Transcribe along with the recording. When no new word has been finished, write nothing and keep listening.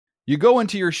You go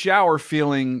into your shower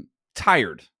feeling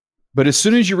tired, but as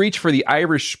soon as you reach for the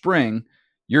Irish Spring,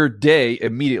 your day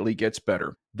immediately gets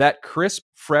better. That crisp,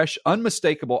 fresh,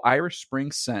 unmistakable Irish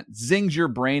Spring scent zings your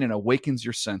brain and awakens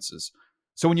your senses.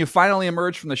 So when you finally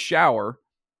emerge from the shower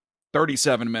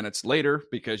 37 minutes later,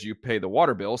 because you pay the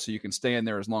water bill so you can stay in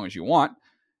there as long as you want,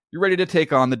 you're ready to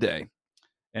take on the day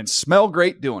and smell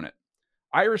great doing it.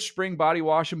 Irish Spring Body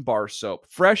Wash and Bar Soap.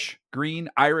 Fresh, green,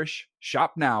 Irish.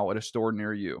 Shop now at a store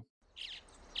near you.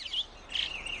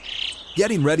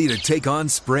 Getting ready to take on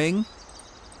spring?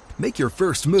 Make your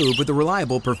first move with the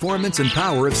reliable performance and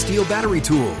power of Steel battery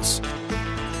tools.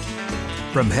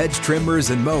 From hedge trimmers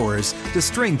and mowers to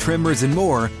string trimmers and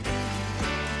more,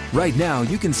 right now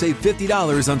you can save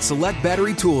 $50 on select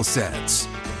battery tool sets.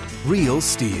 Real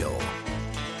Steel.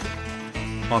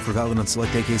 Offer valid on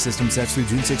select AK system sets through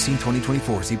June 16,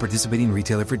 2024. See participating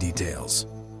retailer for details.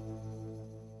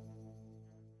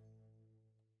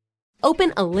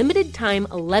 Open a limited-time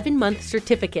 11-month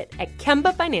certificate at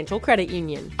Kemba Financial Credit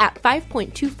Union. At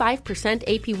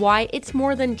 5.25% APY, it's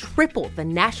more than triple the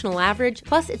national average,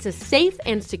 plus it's a safe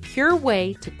and secure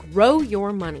way to grow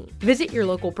your money. Visit your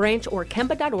local branch or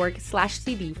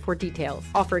kemba.org/CD for details.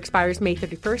 Offer expires May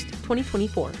 31st,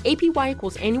 2024. APY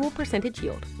equals annual percentage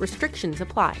yield. Restrictions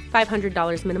apply.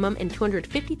 $500 minimum and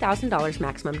 $250,000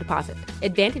 maximum deposit.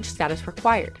 Advantage status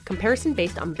required. Comparison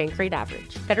based on bank rate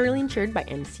average. Federally insured by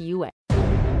NCUA.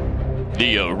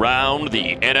 The Around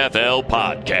the NFL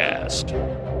podcast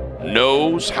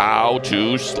knows how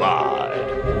to slide.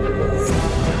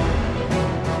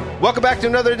 Welcome back to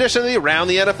another edition of the Around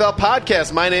the NFL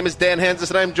podcast. My name is Dan Hansis,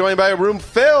 and I'm joined by a room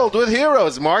filled with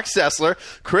heroes. Mark Sessler,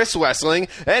 Chris Wessling,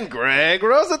 and Greg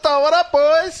Rosenthal. What up,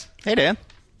 boys? Hey, Dan.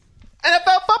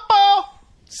 NFL football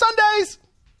Sundays.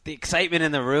 The excitement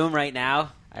in the room right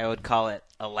now, I would call it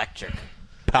electric.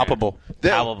 Palpable.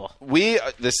 Palpable.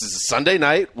 This is Sunday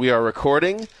night. We are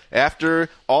recording after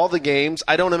all the games.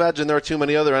 I don't imagine there are too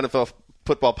many other NFL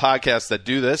football podcasts that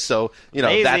do this, so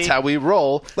that's how we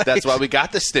roll. That's why we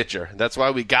got the Stitcher. That's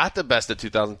why we got the best of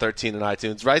 2013 in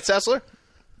iTunes. Right, Sessler?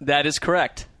 That is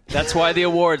correct. That's why the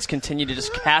awards continue to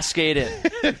just cascade in.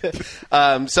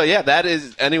 That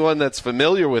is, anyone that's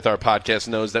familiar with our podcast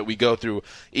knows that we go through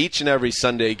each and every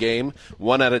Sunday game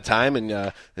one at a time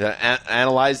and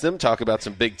analyze them, talk about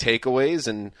some big takeaways,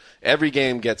 and every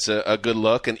game gets a good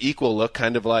look, an equal look,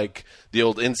 kind of like the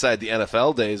old Inside the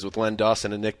NFL days with Len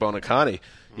Dawson and Nick Bonacani.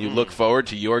 You look forward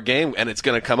to your game, and it's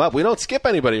going to come up. We don't skip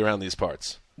anybody around these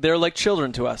parts. They're like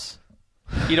children to us.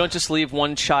 You don't just leave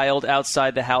one child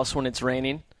outside the house when it's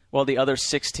raining while the other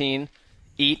 16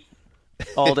 eat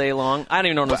all day long. I don't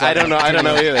even know what I don't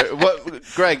know either.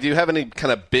 Greg, do you have any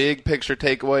kind of big picture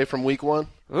takeaway from week one?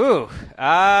 Ooh.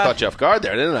 Caught you off guard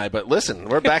there, didn't I? But listen,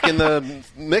 we're back in the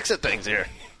mix of things here.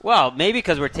 Well, maybe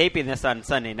because we're taping this on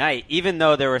Sunday night, even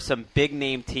though there were some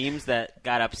big-name teams that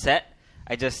got upset,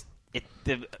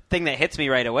 the thing that hits me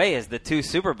right away is the two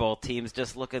Super Bowl teams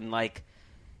just looking like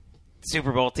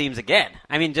Super Bowl teams again.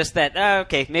 I mean, just that,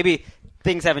 maybe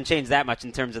things haven't changed that much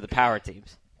in terms of the power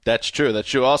teams. That's true.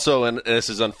 Also, and this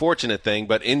is an unfortunate thing,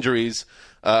 but injuries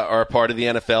are a part of the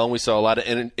NFL, and we saw a lot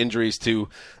of injuries to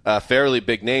fairly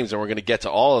big names, and we're going to get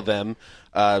to all of them.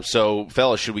 So,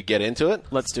 fellas, should we get into it?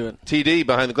 Let's do it. TD,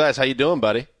 behind the glass, how you doing,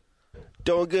 buddy?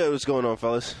 Doing good. What's going on,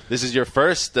 fellas? This is your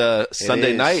first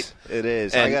Sunday night. It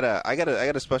is. And I got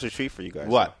a special treat for you guys.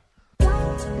 What?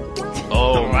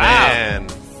 Oh, wow. Man.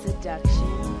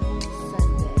 Seduction Sunday.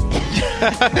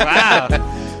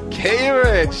 Wow.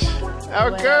 K-Rich,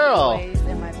 our girl.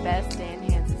 In my best Dan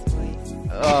Hansis voice.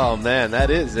 Oh, man, it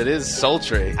is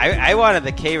sultry. I wanted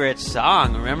the K-Rich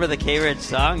song. Remember the K-Rich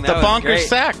song? The Bonkers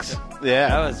Sax. Yeah,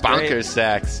 that was Bonkers great.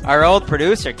 Sax. Our old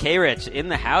producer, K-Rich, in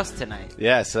the house tonight.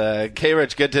 Yes,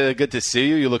 K-Rich, good to see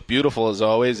you. You look beautiful as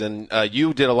always, and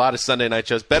you did a lot of Sunday night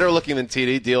shows. Better looking than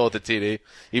TD. Deal with the TD,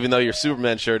 even though your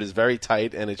Superman shirt is very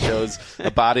tight and it shows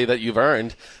a body that you've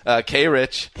earned.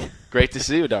 K-Rich, great to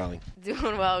see you, darling.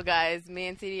 Doing well, guys. Me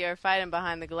and TD are fighting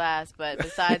behind the glass, but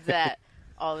besides that,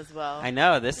 all is well. I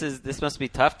know. This must be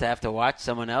tough to have to watch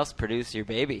someone else produce your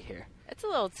baby here. It's a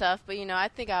little tough, but, I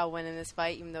think I'll win in this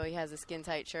fight, even though he has a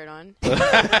skin-tight shirt on.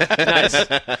 Nice.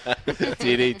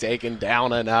 TD taken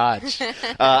down a notch.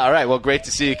 All right, well, great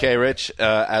to see you, K-Rich,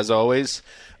 as always.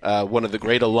 One of the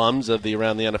great alums of the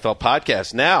Around the NFL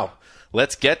podcast. Now,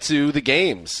 let's get to the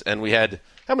games. And we had,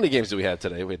 how many games did we have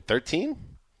today? We had 13?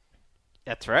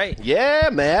 That's right. Yeah,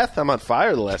 math. I'm on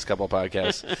fire the last couple of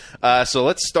podcasts. So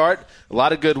let's start. A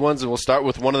lot of good ones, and we'll start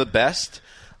with one of the best.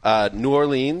 New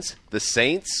Orleans, the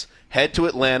Saints, head to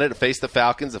Atlanta to face the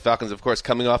Falcons. The Falcons, of course,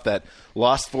 coming off that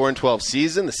lost 4-12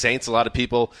 season. The Saints, a lot of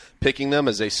people picking them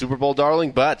as a Super Bowl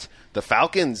darling, but the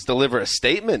Falcons deliver a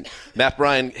statement. Matt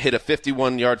Ryan hit a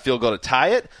 51-yard field goal to tie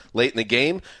it late in the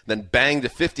game, then banged a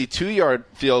 52-yard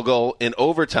field goal in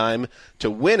overtime to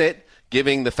win it,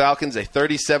 giving the Falcons a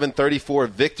 37-34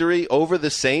 victory over the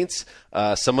Saints.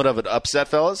 Somewhat of an upset,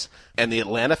 fellas. And the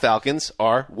Atlanta Falcons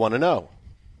are 1-0.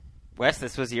 Wes,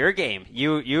 this was your game.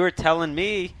 You were telling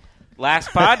me last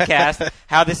podcast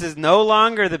how this is no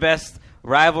longer the best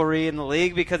rivalry in the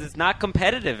league because it's not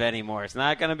competitive anymore. It's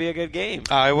not going to be a good game.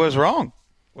 I was wrong.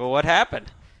 Well, what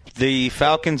happened? The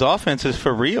Falcons' offense is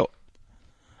for real.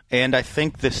 And I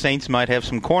think the Saints might have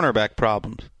some cornerback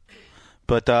problems.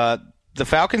 But the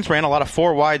Falcons ran a lot of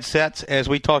four-wide sets, as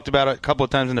we talked about a couple of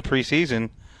times in the preseason.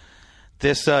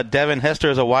 This Devin Hester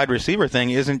as a wide receiver thing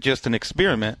isn't just an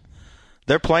experiment.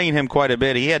 They're playing him quite a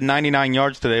bit. He had 99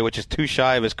 yards today, which is too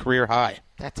shy of his career high.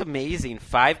 That's amazing.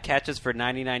 5 catches for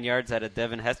 99 yards out of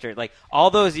Devin Hester. Like, all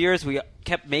those years we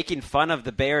kept making fun of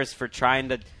the Bears for trying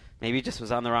to maybe just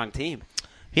was on the wrong team.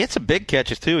 He had some big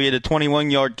catches, too. He had a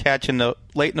 21-yard catch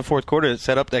late in the fourth quarter that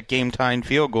set up that game-tying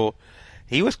field goal.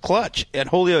 He was clutch. And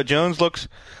Julio Jones looks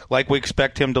like we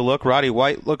expect him to look. Roddy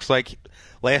White looks like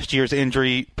last year's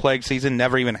injury-plagued season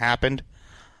never even happened.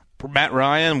 Matt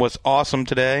Ryan was awesome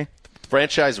today.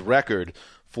 Franchise record,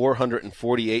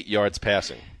 448 yards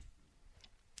passing.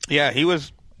 Yeah, he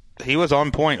was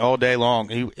on point all day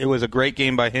long. It was a great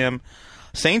game by him.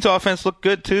 Saints offense looked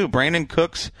good, too. Brandon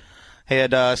Cooks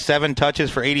had 7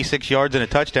 touches for 86 yards and a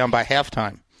touchdown by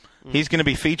halftime. He's going to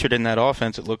be featured in that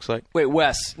offense, it looks like. Wait,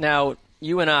 Wes, now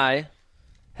you and I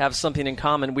have something in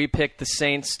common. We picked the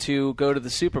Saints to go to the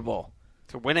Super Bowl.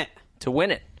 To win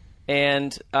it.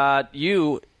 And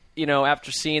you know,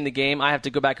 after seeing the game, I have to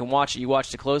go back and watch it. You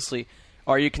watched it closely.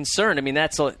 Are you concerned? I mean,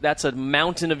 that's a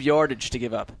mountain of yardage to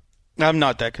give up. I'm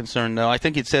not that concerned, though. I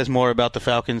think it says more about the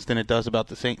Falcons than it does about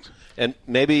the Saints. And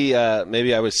maybe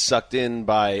I was sucked in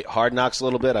by Hard Knocks a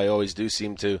little bit. I always do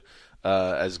seem to,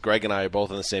 as Greg and I are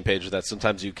both on the same page with that.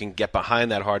 Sometimes you can get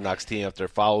behind that Hard Knocks team after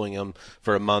following them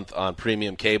for a month on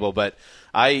premium cable. But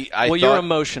you're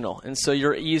emotional, and so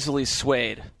you're easily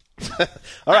swayed.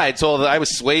 All right, so I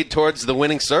was swayed towards the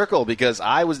winning circle because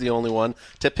I was the only one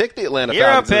to pick the Atlanta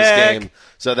Falcons in this game.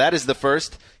 So that is the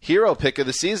first hero pick of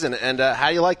the season. And how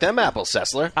do you like them apples,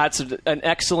 Sessler? That's an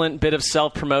excellent bit of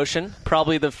self-promotion.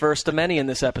 Probably the first of many in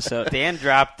this episode. Dan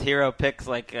dropped hero picks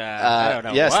like, I don't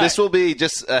know yes, what. This will be,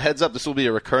 just a heads up, this will be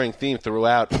a recurring theme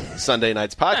throughout Sunday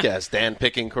night's podcast. Dan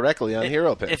picking correctly on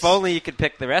hero picks. If only you could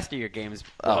pick the rest of your games.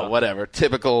 Oh, whatever.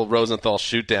 Typical Rosenthal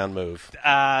shoot-down move.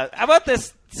 How about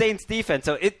this Saints defense?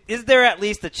 So is there at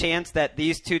least a chance that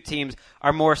these two teams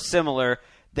are more similar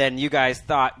than you guys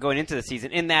thought going into the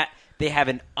season, in that they have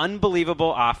an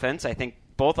unbelievable offense? I think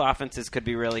both offenses could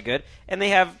be really good, and they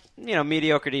have,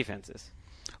 mediocre defenses.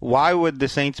 Why would the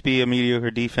Saints be a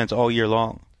mediocre defense all year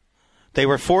long? They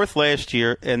were 4th last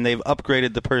year, and they've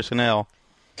upgraded the personnel.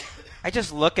 I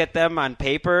just look at them on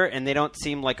paper, and they don't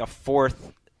seem like a 4th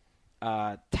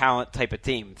talent type of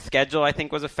team. Schedule, I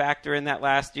think, was a factor in that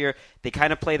last year. They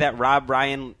kind of play that Rob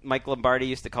Ryan, Mike Lombardi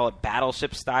used to call it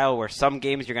battleship style, where some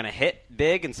games you're going to hit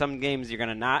big and some games you're going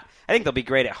to not. I think they'll be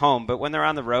great at home, but when they're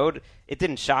on the road, it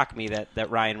didn't shock me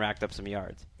that Ryan racked up some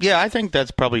yards. Yeah, I think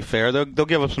that's probably fair. They'll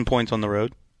give up some points on the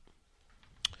road.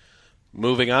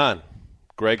 Moving on.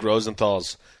 Greg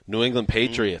Rosenthal's New England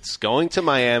Patriots going to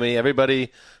Miami.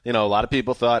 Everybody, a lot of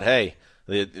people thought, hey,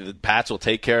 the Pats will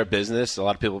take care of business. A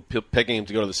lot of people picking him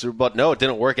to go to the Super Bowl. No, it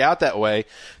didn't work out that way.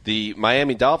 The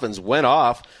Miami Dolphins went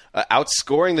off,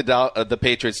 outscoring the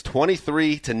Patriots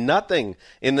 23-0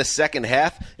 in the second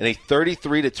half in a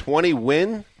 33-20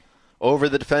 win over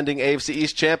the defending AFC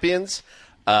East champions.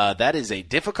 That is a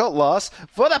difficult loss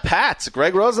for the Pats.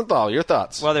 Greg Rosenthal, your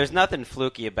thoughts? Well, there's nothing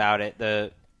fluky about it.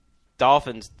 The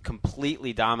Dolphins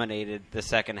completely dominated the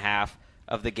second half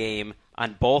of the game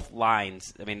on both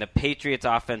lines. I mean, the Patriots'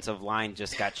 offensive line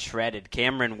just got shredded.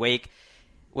 Cameron Wake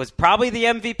was probably the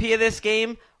MVP of this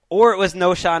game, or it was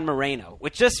Noshan Moreno,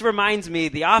 which just reminds me,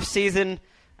 the offseason,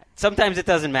 sometimes it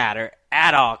doesn't matter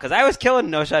at all, because I was killing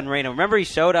Noshan Moreno. Remember, he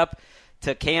showed up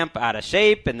to camp out of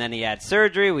shape, and then he had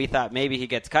surgery. We thought maybe he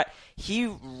gets cut. He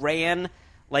ran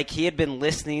like he had been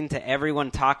listening to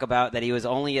everyone talk about that he was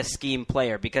only a scheme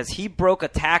player, because he broke a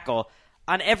tackle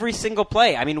on every single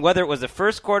play. I mean, whether it was the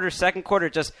first quarter, second quarter,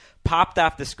 it just popped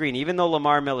off the screen. Even though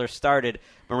Lamar Miller started,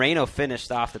 Moreno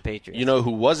finished off the Patriots. You know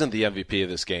who wasn't the MVP of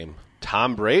this game?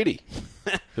 Tom Brady,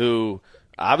 who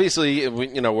obviously,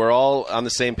 we're all on the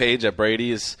same page that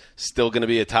Brady is still going to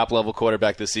be a top-level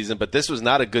quarterback this season, but this was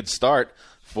not a good start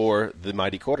for the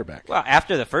mighty quarterback. Well,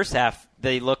 after the first half,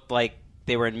 they looked like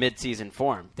they were in midseason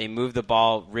form. They moved the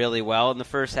ball really well in the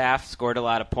first half, scored a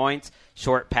lot of points,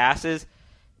 short passes.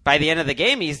 By the end of the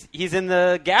game, he's in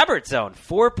the Gabbert zone.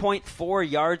 4.4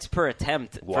 yards per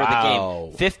attempt for the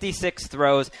game. 56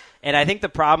 throws. And I think the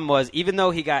problem was, even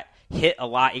though he got hit a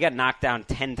lot, he got knocked down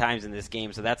 10 times in this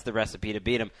game, so that's the recipe to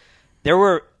beat him. There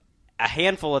were a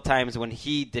handful of times when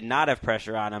he did not have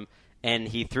pressure on him, and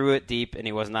he threw it deep, and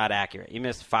he was not accurate. He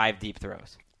missed 5 deep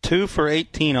throws. 2 for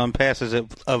 18 on passes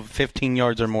of 15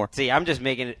 yards or more. See, I'm just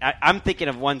making it. I'm thinking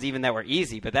of ones even that were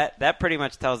easy, but that pretty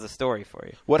much tells the story for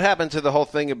you. What happened to the whole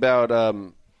thing about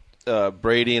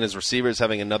Brady and his receivers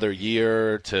having another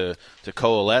year to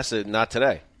coalesce? Not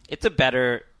today. It's a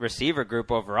better receiver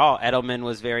group overall. Edelman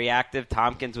was very active.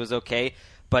 Tompkins was okay,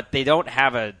 but they don't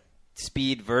have a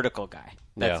speed vertical guy.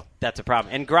 That's a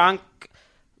problem. And Gronk,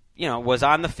 was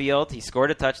on the field. He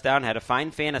scored a touchdown, had a fine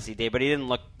fantasy day, but he didn't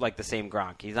look like the same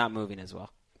Gronk. He's not moving as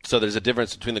well. So there's a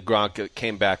difference between the Gronk that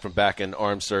came back from back and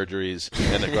arm surgeries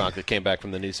and the Gronk that came back from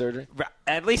the knee surgery?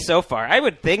 At least so far. I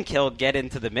would think he'll get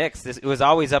into the mix. It was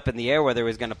always up in the air whether he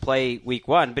was going to play week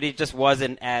 1, but he just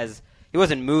wasn't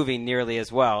moving nearly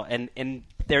as well. And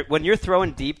when you're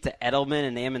throwing deep to Edelman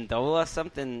and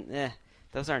Amendola,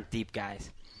 those aren't deep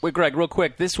guys. Wait, Greg, real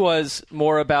quick. This was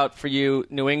more about, for you,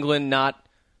 New England not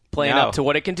playing up to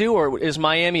what it can do, or is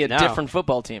Miami a different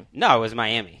football team? No, it was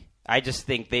Miami. I just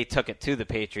think they took it to the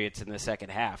Patriots in the second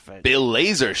half. Bill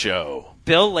Lazor show.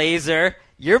 Bill Lazor,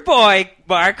 your boy,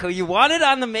 Mark, who you wanted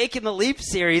on the Making the Leap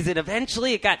series, and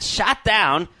eventually it got shot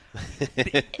down.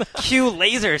 Cue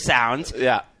laser sounds.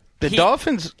 Yeah.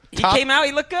 Dolphins. He came out,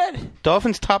 he looked good.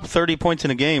 Dolphins top 30 points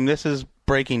in a game. This is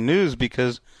breaking news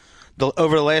because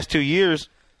over the last 2 years,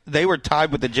 they were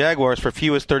tied with the Jaguars for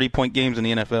fewest 30-point games in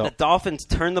the NFL. The Dolphins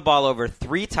turned the ball over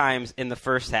 3 times in the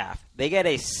first half. They get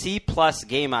a C-plus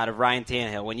game out of Ryan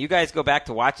Tannehill. When you guys go back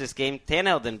to watch this game,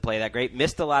 Tannehill didn't play that great,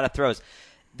 missed a lot of throws.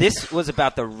 This was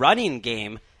about the running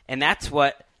game, and that's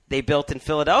what they built in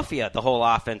Philadelphia, the whole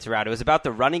offense around. It was about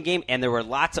the running game, and there were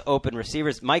lots of open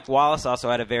receivers. Mike Wallace also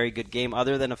had a very good game,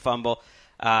 other than a fumble.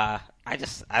 I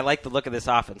like the look of this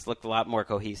offense. Looked a lot more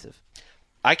cohesive.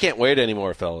 I can't wait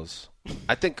anymore, fellas.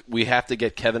 I think we have to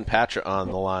get Kevin Patra on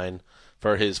the line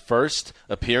for his first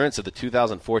appearance of the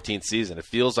 2014 season. It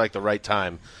feels like the right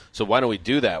time. So why don't we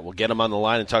do that? We'll get him on the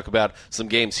line and talk about some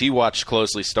games he watched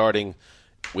closely, starting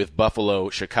with Buffalo,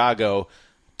 Chicago.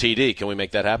 TD, can we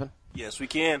make that happen? Yes, we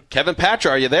can. Kevin Patra,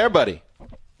 are you there, buddy?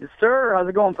 Yes, sir. How's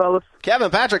it going, fellas?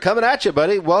 Kevin Patra, coming at you,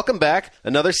 buddy. Welcome back.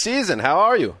 Another season. How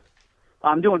are you?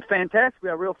 I'm doing fantastic. We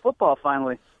got real football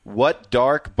finally. What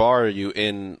dark bar are you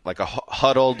in, like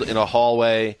huddled in a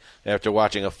hallway after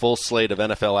watching a full slate of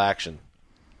NFL action?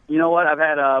 You know what? I've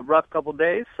had a rough couple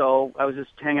days, so I was just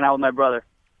hanging out with my brother.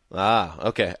 Ah,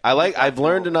 okay. I've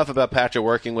learned enough about Patra,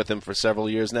 working with him for several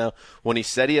years now. When he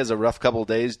said he has a rough couple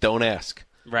days, don't ask.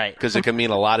 Right. Because it can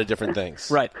mean a lot of different things.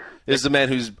 Right. This is the man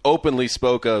who's openly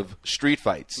spoke of street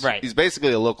fights. Right. He's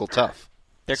basically a local tough.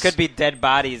 There could be dead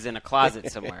bodies in a closet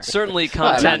somewhere. Certainly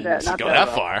content. Not go that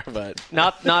far, but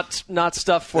not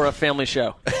stuff for a family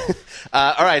show.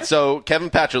 All right, so Kevin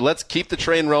Patra, let's keep the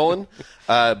train rolling.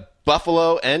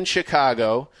 Buffalo and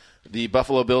Chicago. The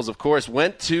Buffalo Bills, of course,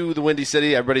 went to the Windy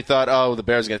City. Everybody thought, the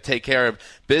Bears are going to take care of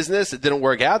business. It didn't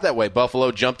work out that way.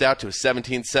 Buffalo jumped out to a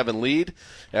 17-7 lead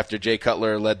after Jay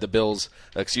Cutler led the Bears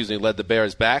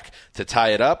back to tie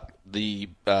it up. The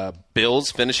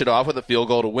Bills finish it off with a field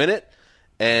goal to win it.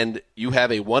 And you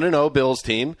have a 1-0 Bills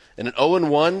team and an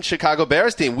 0-1 Chicago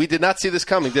Bears team. We did not see this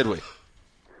coming, did we?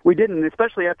 We didn't,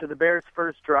 especially after the Bears'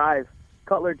 first drive.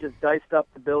 Cutler just diced up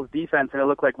the Bills' defense, and it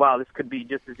looked like, wow, this could be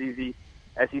just as easy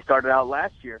as he started out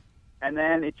last year. And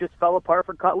then it just fell apart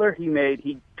for Cutler.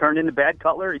 He turned into bad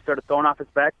Cutler. He started throwing off his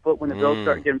back foot when the Bills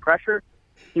started getting pressure.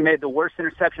 He made the worst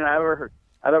interception I've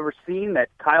ever seen. That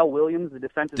Kyle Williams, the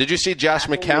defensive. Did you see Josh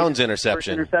McCown's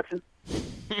interception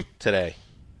today?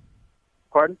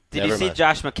 Pardon? Did you see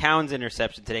Josh McCown's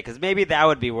interception today? Because maybe that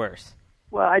would be worse.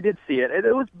 Well, I did see it.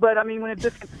 It was, but I mean, when it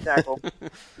just gets a tackle,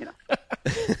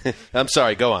 I'm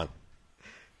sorry. Go on.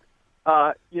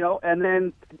 And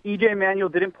then E.J. Manuel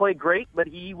didn't play great, but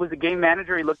he was a game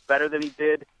manager. He looked better than he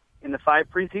did in the 5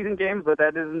 preseason games, but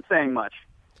that isn't saying much.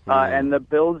 And the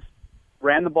Bills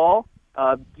ran the ball,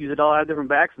 used it all out of different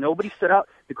backs. Nobody stood out.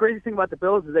 The crazy thing about the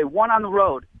Bills is they won on the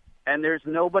road, and there's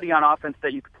nobody on offense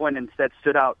that you could point and that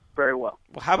stood out very well.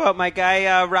 Well, how about my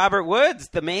guy Robert Woods,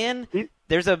 the man?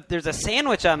 There's a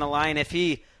sandwich on the line if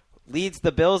he leads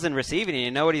the Bills in receiving. And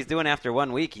you know what he's doing after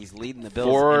 1 week? He's leading the Bills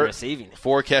in receiving.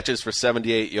 4 catches for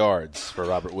 78 yards for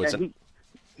Robert Woodson.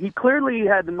 He clearly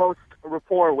had the most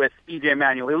rapport with E.J.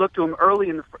 Manuel. He looked to him early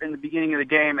in the beginning of the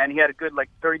game, and he had a good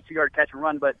 32-yard catch and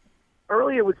run. But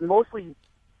early it was mostly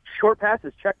short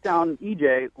passes. Check down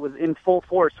E.J. was in full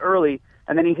force early,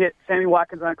 and then he hit Sammy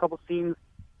Watkins on a couple seams,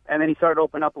 and then he started to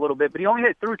open up a little bit. But he only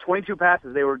threw 22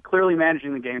 passes. They were clearly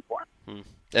managing the game for him.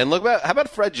 And how about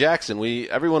Fred Jackson?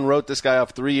 Everyone wrote this guy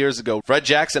off 3 years ago. Fred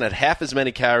Jackson had half as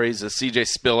many carries as C.J.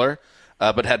 Spiller,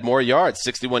 but had more yards,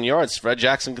 61 yards. Fred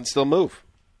Jackson can still move.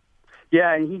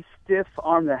 Yeah, and he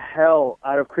stiff-armed the hell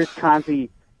out of Chris Conte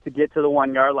to get to the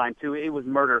 1-yard line, too. It was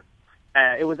murder.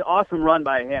 It was an awesome run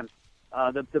by him.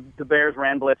 The Bears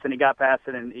ran blitz, and he got past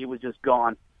it, and he was just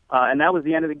gone. And that was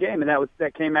the end of the game, and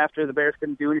that came after the Bears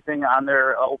couldn't do anything on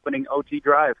their opening OT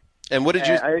drive. And what did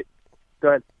you go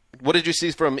ahead. What did you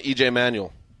see from E.J.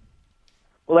 Manuel?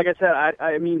 Well, like I said,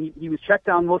 I mean, he was checked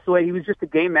down most of the way. He was just a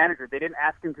game manager. They didn't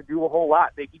ask him to do a whole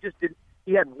lot.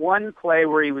 He had one play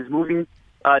where he was moving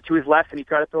to his left, and he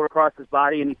tried to throw it across his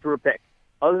body, and he threw a pick.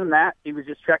 Other than that, he was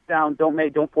just checked down.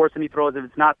 Don't force any throws. If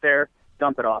it's not there,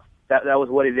 dump it off. That was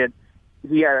what he did.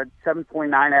 He had a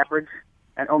 7.9 average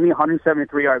and only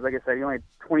 173 yards. Like I said, he only had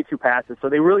 22 passes. So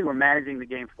they really were managing the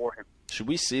game for him. Should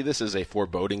we see this as a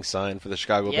foreboding sign for the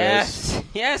Chicago Bears?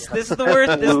 Yes. This is the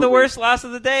worst. This is the worst loss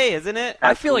of the day, isn't it?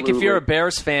 I feel like if you're a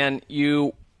Bears fan,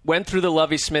 you went through the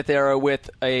Lovie Smith era with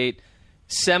a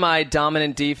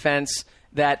semi-dominant defense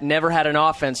that never had an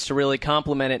offense to really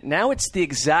complement it. Now it's the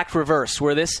exact reverse,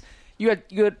 where you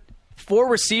had 4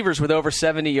 receivers with over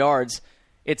 70 yards.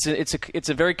 It's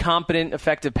a very competent,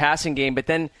 effective passing game, but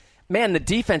then, man, the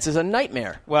defense is a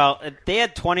nightmare. Well, they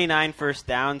had 29 first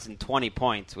downs and 20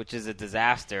 points, which is a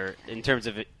disaster in terms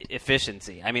of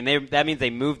efficiency. I mean, that means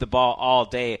they moved the ball all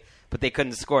day, but they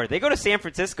couldn't score. They go to San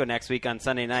Francisco next week on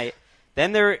Sunday night.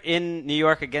 Then they're in New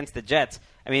York against the Jets.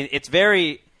 I mean, it's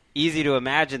very easy to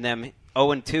imagine them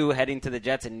 0-2 heading to the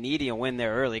Jets and needing a win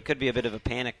there early. It could be a bit of a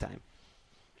panic time.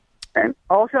 And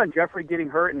Alshon Jeffrey getting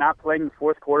hurt and not playing in the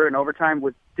fourth quarter and overtime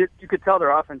you could tell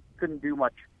their offense couldn't do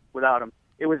much without him.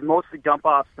 It was mostly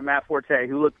dump-offs to Matt Forte,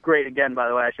 who looked great again, by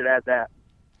the way. I should add that.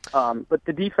 But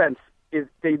the defense,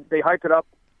 they hyped it up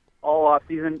all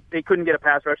offseason. They couldn't get a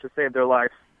pass rush to save their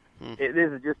lives.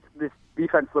 This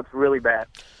defense looks really bad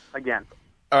again.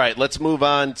 All right, let's move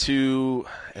on to,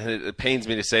 and it pains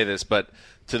me to say this, but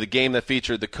to the game that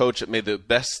featured the coach that made the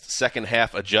best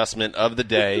second-half adjustment of the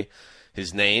day.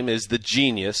 His name is the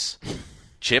genius,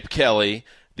 Chip Kelly.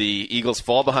 The Eagles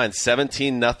fall behind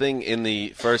 17-0 in the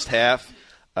first half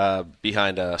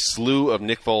behind a slew of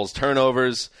Nick Foles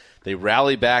turnovers. They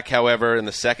rally back, however, in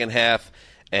the second half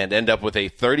and end up with a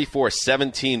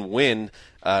 34-17 win.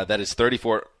 That is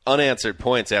 34 unanswered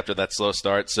points after that slow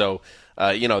start. So,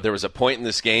 there was a point in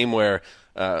this game where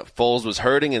Foles was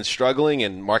hurting and struggling,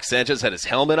 and Mark Sanchez had his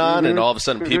helmet on, and all of a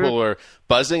sudden people were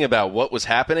buzzing about what was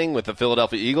happening with the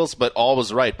Philadelphia Eagles, but all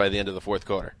was right by the end of the fourth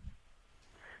quarter.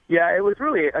 Yeah, it was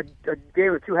really a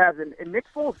game of two halves, and Nick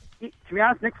Foles, to be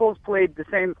honest, Nick Foles played the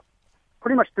same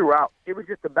pretty much throughout. It was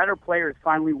just the better players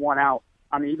finally won out.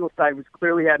 On the Eagles side, which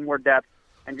clearly had more depth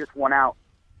and just won out.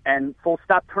 And Foles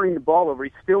stopped turning the ball over.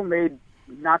 He still made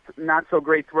not so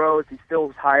great throws. He still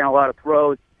was high on a lot of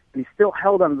throws. And he still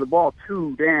held onto the ball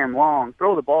too damn long.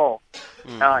 Throw the ball.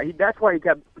 That's why he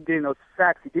kept getting those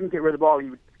sacks. He didn't get rid of the ball.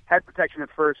 He had protection at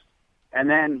first, and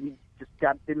then he just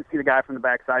didn't see the guy from the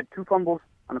backside. 2 fumbles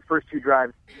on the first 2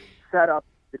 drives set up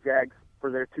the Jags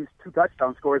for their two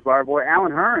touchdown scores by our boy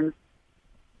Allen Hurns.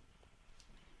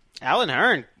 Allen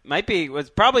Hurns was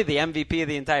probably the MVP of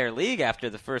the entire league after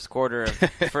the first quarter of the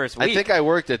first week. I think I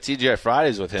worked at TGI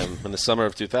Fridays with him in the summer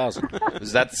of 2000.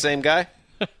 Is that the same guy?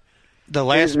 The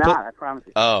last not, I promise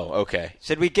you. Oh, okay.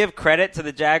 Should we give credit to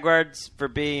the Jaguars for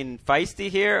being feisty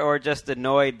here, or just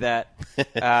annoyed that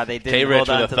they didn't hold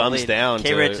on to the lead? K-Rich with a thumbs down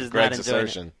to Greg's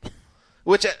assertion.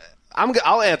 Which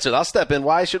I'll answer. I'll step in.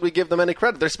 Why should we give them any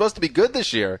credit? They're supposed to be good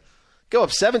this year. Go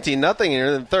up 17-0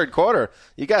 in the third quarter.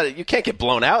 You can't get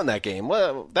blown out in that game.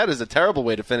 Well, that is a terrible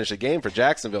way to finish a game for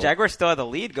Jacksonville. Jaguars still had the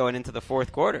lead going into the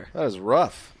fourth quarter. That was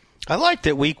rough. I like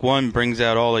that week 1 brings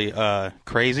out all the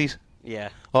crazies. Yeah.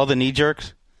 All the knee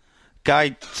jerks.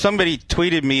 Somebody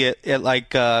tweeted me at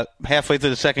like halfway through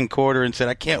the second quarter and said,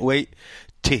 I can't wait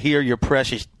to hear your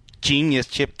precious genius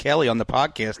Chip Kelly on the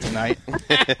podcast tonight.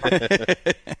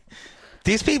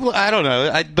 These people, I don't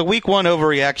know. The week 1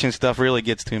 overreaction stuff really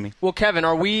gets to me. Well, Kevin,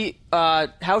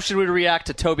 how should we react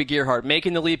to Toby Gerhart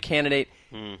making the lead candidate?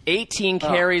 18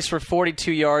 carries for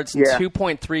 42 yards and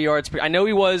 2.3 yards. I know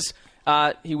he was,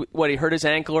 he hurt his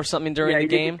ankle or something during the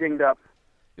game. He dinged up.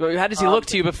 How does he look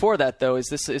to you before that, though? Is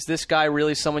this guy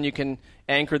really someone you can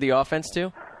anchor the offense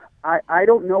to? I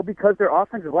don't know, because their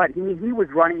offensive line, he was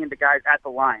running into guys at the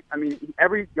line. I mean,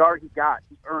 every yard he got,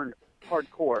 he earned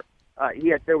hardcore.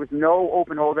 There was no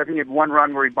open holes. I think he had one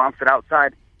run where he bounced it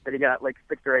outside that he got like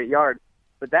 6 or 8 yards.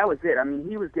 But that was it. I mean,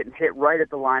 he was getting hit right at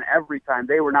the line every time.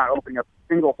 They were not opening up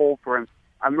a single hole for him.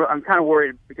 I'm kind of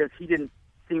worried because he didn't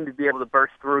seem to be able to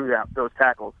burst through those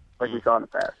tackles like we saw in the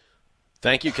past.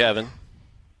 Thank you, Kevin.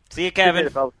 See you, Kevin.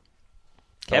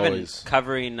 Kevin Always.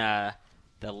 Covering the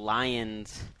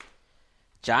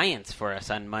Giants for us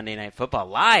on Monday Night Football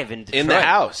live in Detroit. In the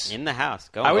house. In the house.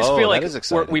 Go I always on. feel that like is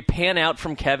exciting. we pan out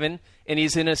from Kevin, and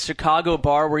he's in a Chicago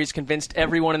bar where he's convinced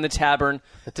everyone in the tavern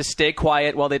to stay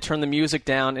quiet while they turn the music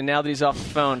down, and now that he's off the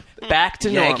phone, back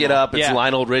to normal. Yank it up. It's Yeah.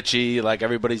 Lionel Richie. Like,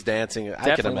 everybody's dancing.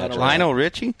 I can imagine. Lionel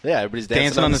Richie? Yeah, everybody's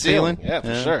dancing on the ceiling? Yeah,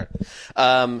 for sure.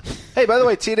 Hey, by the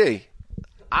way, TD,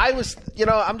 I'm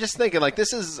just thinking, like,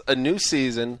 this is a new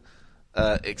season.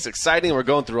 It's exciting. We're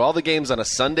going through all the games on a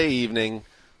Sunday evening.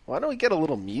 Why don't we get a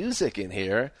little music in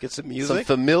here? Get some music? Some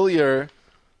familiar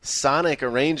sonic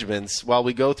arrangements while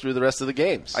we go through the rest of the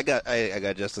games. I got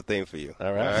just the thing for you.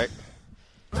 All right.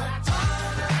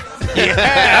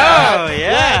 Yeah. Oh,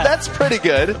 yeah. That's pretty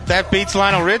good. That beats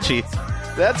Lionel Richie.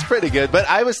 That's pretty good. But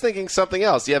I was thinking something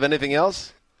else. Do you have anything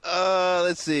else?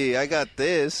 Let's see. I got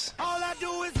this.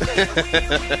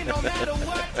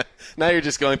 Now you're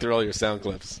just going through all your sound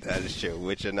clips. That is true,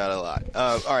 which are not a lot.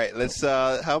 All right, let's.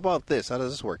 How about this? How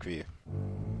does this work for you?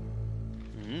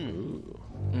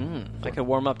 I could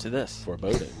warm up to this.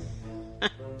 Foreboding.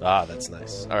 That's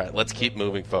nice. All right, let's keep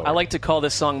moving forward. I like to call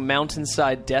this song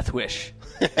Mountainside Death Wish.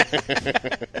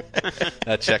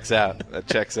 That checks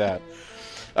out.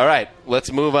 All right,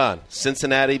 let's move on.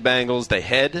 Cincinnati Bengals,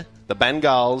 the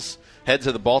Bengals head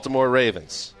to the Baltimore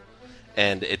Ravens.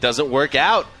 And it doesn't work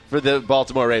out for the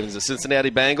Baltimore Ravens. The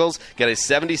Cincinnati Bengals get a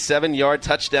 77-yard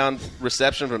touchdown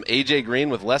reception from A.J. Green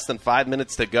with less than 5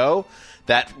 minutes to go.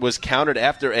 That was countered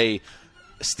after a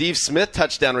Steve Smith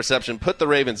touchdown reception put the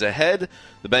Ravens ahead.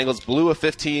 The Bengals blew a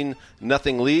 15-0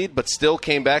 lead, but still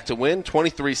came back to win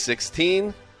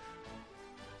 23-16.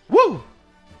 Woo!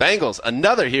 Bengals,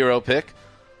 another hero pick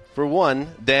for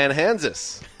one, Dan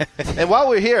Hanzus. And while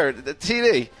we're here,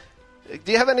 TD,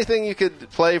 do you have anything you could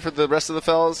play for the rest of the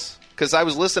fellas? Because I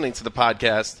was listening to the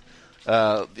podcast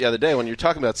the other day when you were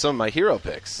talking about some of my hero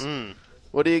picks.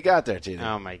 What do you got there, TD?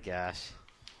 Oh, my gosh.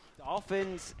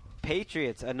 Dolphins,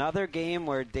 Patriots, another game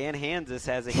where Dan Hanzus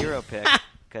has a hero pick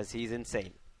because he's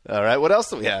insane. All right, what else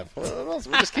do we have? What else?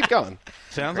 We'll just keep going.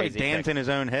 Sounds like Dan's in his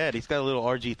own head. He's got a little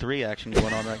RG3 action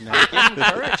going on right now. Give him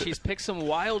courage. He's picked some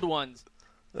wild ones.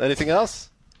 Anything else?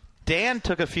 Dan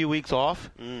took a few weeks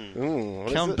off,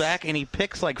 come back, and he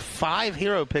picks like 5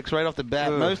 hero picks right off the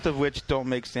bat, most of which don't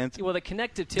make sense. Well, the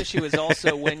connective tissue is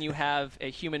also when you have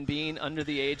a human being under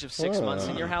the age of 6 months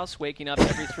in your house waking up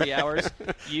every 3 hours,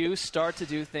 you start to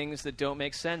do things that don't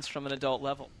make sense from an adult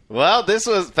level. Well, this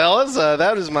was, fellas,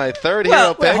 that was my third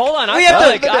hero pick. Hold on. I feel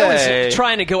like I was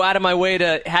trying to go out of my way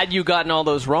to, had you gotten all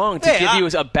those wrong, to give you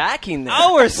a backing there.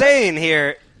 All we're saying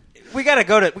here, we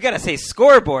gotta say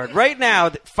scoreboard right now.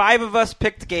 5 of us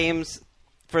picked games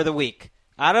for the week.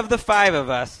 Out of the 5 of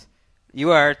us,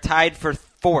 you are tied for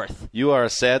 4th. You are a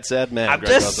sad, sad man. I'm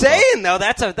Greg just Rosenthal. saying, though,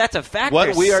 that's a factor.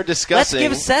 What we are discussing.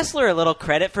 Let's give Sessler a little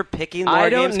credit for picking more I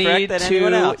don't games correct need than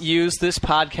anyone to else. use this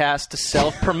podcast to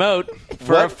self-promote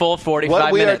for a full 45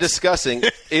 What we minutes. are discussing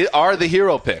are the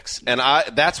hero picks, and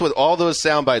that's what all those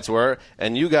sound bites were,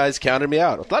 and you guys counted me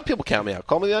out. A lot of people count me out.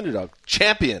 Call me the underdog.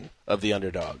 Champion of the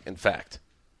underdog, in fact.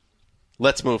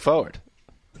 Let's move forward.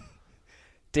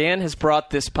 Dan has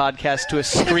brought this podcast to a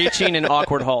screeching and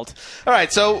awkward halt. All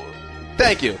right, so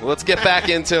thank you. Let's get back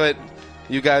into it.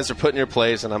 You guys are put in your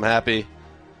place, and I'm happy.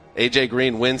 A.J.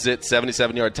 Green wins it,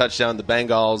 77-yard touchdown. The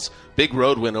Bengals, big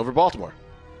road win over Baltimore.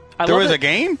 There was a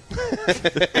game?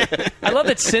 I love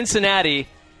that Cincinnati,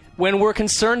 when we're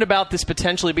concerned about this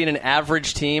potentially being an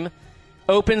average team,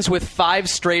 opens with 5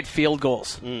 straight field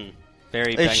goals.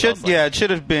 Very It should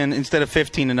have been, instead of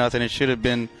 15-0, it should have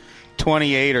been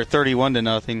 28 or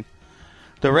 31-0.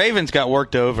 The Ravens got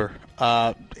worked over,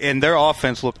 and their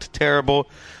offense looked terrible.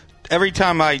 Every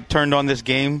time I turned on this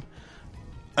game,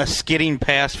 a skidding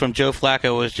pass from Joe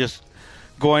Flacco was just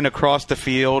going across the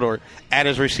field or at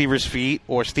his receiver's feet,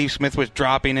 or Steve Smith was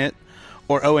dropping it,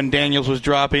 or Owen Daniels was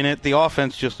dropping it. The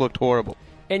offense just looked horrible.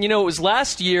 And, it was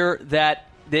last year that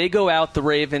they go out, the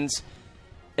Ravens,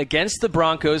 against the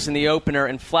Broncos in the opener,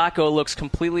 and Flacco looks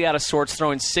completely out of sorts,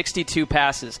 throwing 62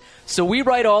 passes. So we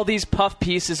write all these puff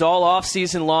pieces all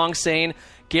offseason long saying,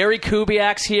 Gary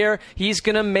Kubiak's here. He's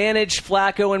going to manage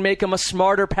Flacco and make him a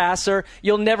smarter passer.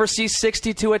 You'll never see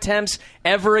 62 attempts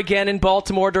ever again in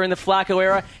Baltimore during the Flacco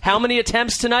era. How many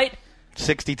attempts tonight?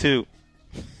 62.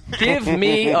 Give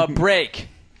me a break.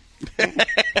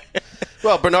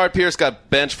 Well, Bernard Pierce got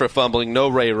benched for fumbling. No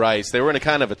Ray Rice. They were in a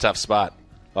kind of a tough spot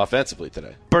offensively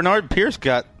today. Bernard Pierce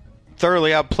got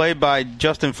thoroughly outplayed by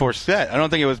Justin Forsett. I don't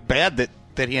think it was bad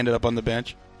that he ended up on the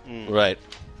bench. Right.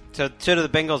 So should have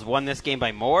the Bengals won this game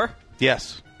by more?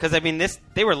 Yes. Because, I mean,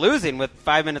 they were losing with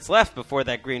 5 minutes left before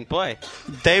that green play.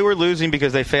 They were losing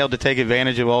because they failed to take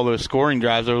advantage of all those scoring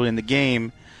drives early in the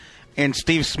game. And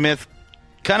Steve Smith,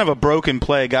 kind of a broken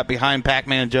play, got behind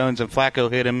Pac-Man Jones, and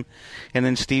Flacco hit him. And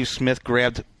then Steve Smith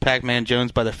grabbed Pac-Man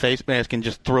Jones by the face mask and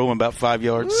just threw him about 5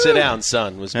 yards. Sit down,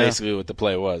 son, was basically what the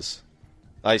play was.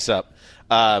 Ice up.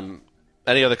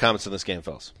 Any other comments on this game,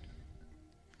 fellas?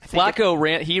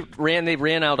 Flacco they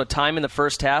ran out of time in the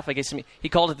first half. I guess he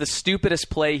called it the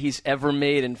stupidest play he's ever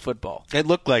made in football. It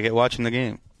looked like it watching the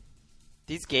game.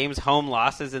 These games, home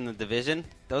losses in the division,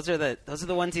 those are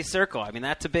the ones you circle. I mean,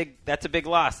 that's a big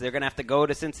loss. They're going to have to go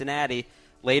to Cincinnati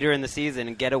later in the season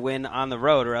and get a win on the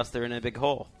road, or else they're in a big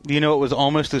hole. Do you know what was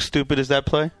almost as stupid as that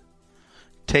play?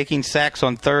 Taking sacks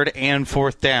on 3rd and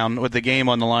 4th down with the game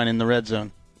on the line in the red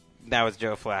zone. That was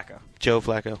Joe Flacco. Joe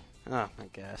Flacco. Oh, my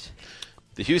gosh.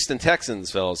 The Houston Texans,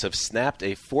 fellas, have snapped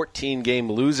a 14-game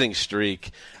losing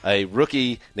streak. A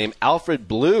rookie named Alfred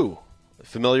Blue.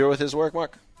 Familiar with his work,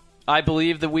 Mark? I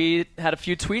believe that we had a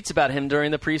few tweets about him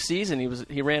during the preseason.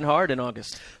 He ran hard in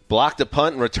August. Blocked a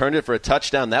punt and returned it for a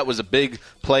touchdown. That was a big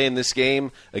play in this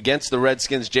game. Against the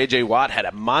Redskins, J.J. Watt had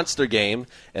a monster game,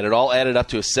 and it all added up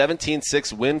to a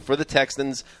 17-6 win for the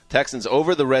Texans. Texans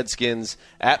over the Redskins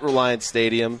at Reliance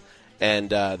Stadium.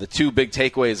 And the two big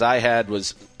takeaways I had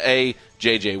was, A,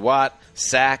 J.J. Watt,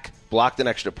 sack, blocked an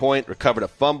extra point, recovered a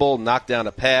fumble, knocked down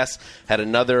a pass, had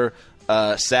another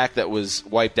sack that was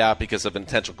wiped out because of an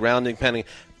intentional grounding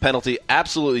penalty.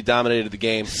 Absolutely dominated the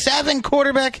game. 7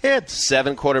 quarterback hits.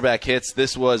 7 quarterback hits.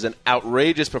 This was an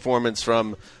outrageous performance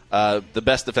from the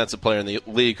best defensive player in the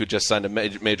league who just signed a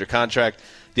major contract.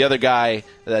 The other guy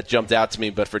that jumped out to me,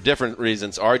 but for different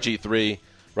reasons, RG3,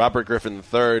 Robert Griffin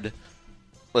III.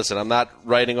 Listen, I'm not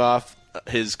writing off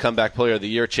his comeback player of the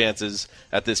year chances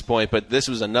at this point, but this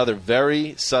was another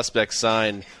very suspect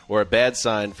sign or a bad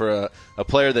sign for a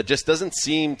player that just doesn't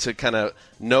seem to kind of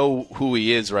know who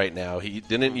he is right now. He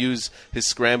didn't use his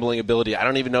scrambling ability. I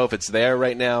don't even know if it's there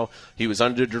right now. He was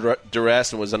under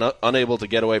duress and was unable to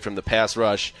get away from the pass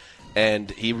rush,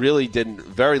 and he really did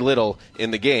very little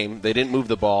in the game. They didn't move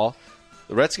the ball.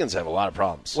 The Redskins have a lot of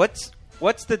problems.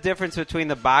 What's the difference between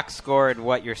the box score and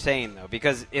what you're saying, though?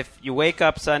 Because if you wake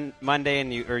up Monday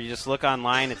and you just look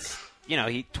online, it's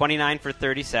he 29 for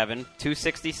 37,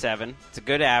 267. It's a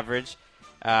good average.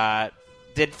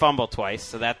 Did fumble twice,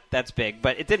 so that's big.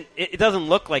 But it doesn't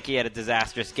look like he had a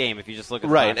disastrous game if you just look at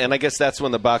the box. And I guess that's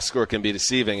when the box score can be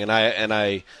deceiving. And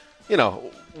I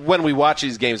when we watch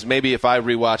these games, maybe if I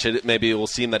rewatch it, maybe it will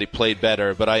seem that he played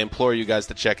better. But I implore you guys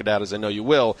to check it out, as I know you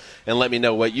will, and let me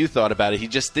know what you thought about it. He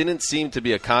just didn't seem to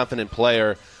be a confident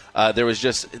player. There was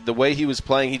just the way he was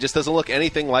playing. He just doesn't look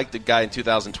anything like the guy in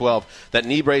 2012. That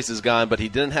knee brace is gone, but he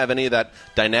didn't have any of that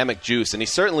dynamic juice. And he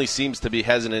certainly seems to be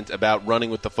hesitant about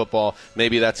running with the football.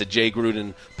 Maybe that's a Jay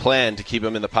Gruden plan to keep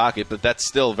him in the pocket, but that's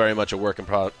still very much a work in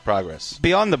progress.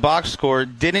 Beyond the box score,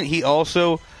 didn't he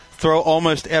also throw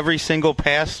almost every single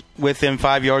pass within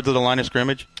 5 yards of the line of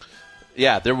scrimmage?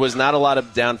 Yeah, there was not a lot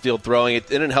of downfield throwing. It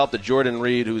didn't help that Jordan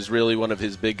Reed, who's really one of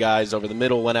his big guys over the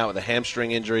middle, went out with a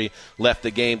hamstring injury, left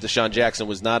the game. Deshaun Jackson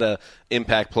was not an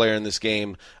impact player in this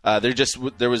game.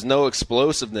 There was no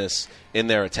explosiveness in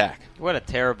their attack. What a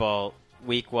terrible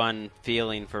Week 1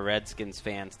 feeling for Redskins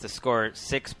fans to score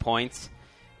 6 points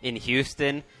in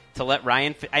Houston, to let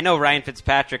I know Ryan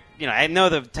Fitzpatrick, I know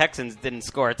the Texans didn't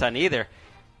score a ton either,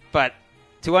 but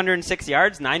 206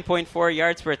 yards, 9.4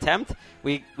 yards per attempt.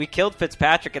 We killed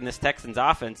Fitzpatrick in this Texans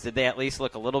offense. Did they at least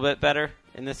look a little bit better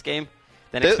in this game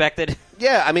than expected?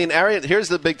 Yeah, I mean, here's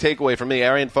the big takeaway for me.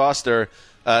 Arian Foster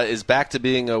is back to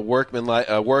being a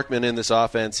workman in this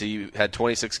offense. He had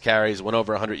 26 carries, went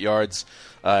over 100 yards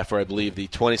for, I believe, the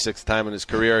 26th time in his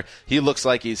career. He looks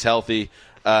like he's healthy.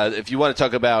 If you want to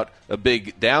talk about a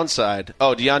big downside,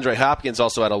 DeAndre Hopkins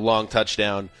also had a long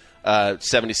touchdown.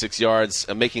 76 yards,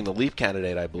 making the leap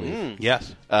candidate, I believe.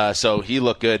 Yes. So he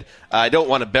looked good. I don't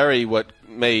want to bury what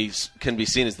can be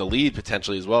seen as the lead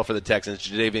potentially as well for the Texans.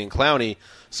 Jadeveon Clowney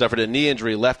suffered a knee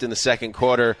injury, left in the second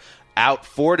quarter, out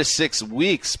 4 to 6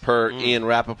 weeks per Ian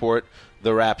Rappaport,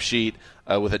 the rap sheet,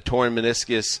 with a torn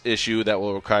meniscus issue that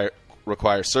will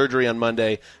require surgery on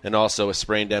Monday and also a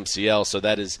sprained MCL. So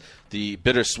that is the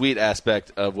bittersweet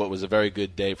aspect of what was a very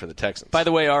good day for the Texans. By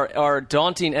the way, our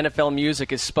daunting NFL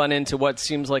music is spun into what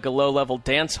seems like a low-level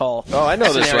dance hall. Oh, I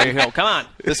know this one. Come on.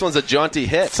 This one's a jaunty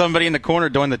hit. Somebody in the corner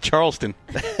doing the Charleston.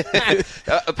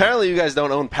 Apparently you guys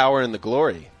don't own Power and the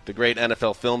Glory, the great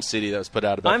NFL film CD that was put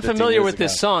out about 15 familiar years with ago.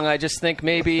 this song. I just think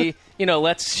maybe,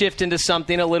 let's shift into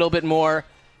something a little bit more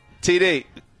TD.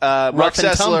 Mark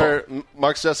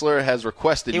Sessler has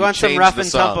requested he wants change some rough the and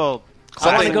song. tumble.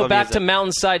 I want to go back music. to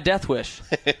Mountainside Death Wish.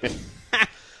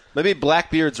 Maybe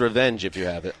Blackbeard's Revenge if you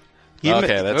have it. You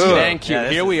Okay, that's Thank you. Yeah,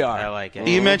 Here we are. I like it.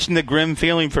 You mentioned the grim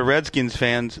feeling for Redskins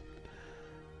fans.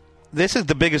 This is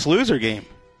the biggest loser game.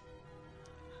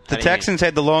 The How do you Texans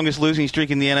had the longest losing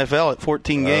streak in the NFL at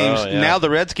 14 games. yeah. Now the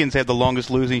Redskins have the longest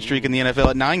losing streak in the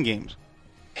NFL at 9 games.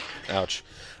 Ouch.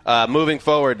 Moving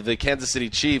forward, the Kansas City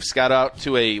Chiefs got out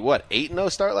to a,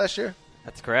 8-0 start last year?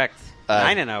 That's correct.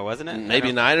 9-0, wasn't it?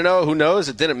 Maybe 9-0. Who knows?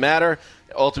 It didn't matter.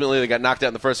 Ultimately, they got knocked out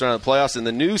in the first round of the playoffs, and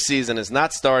the new season is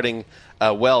not starting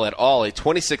well at all. A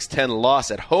 26-10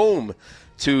 loss at home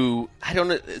to, I don't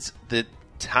know, it's the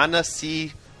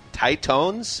Tennessee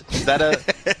Titans? Is that a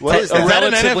what is that? A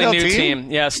relatively NFL new team?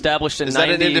 team. Yeah, established in Is that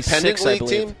an 96, independent I league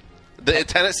believe. team? The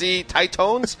Tennessee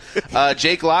Titans?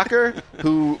 Jake Locker,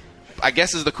 who I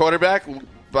guess is the quarterback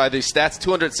by the stats,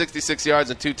 266 yards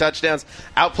and 2 touchdowns,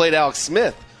 outplayed Alex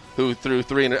Smith, who threw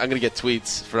 3. I'm going to get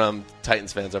tweets from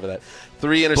Titans fans over that.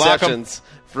 3 interceptions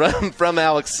from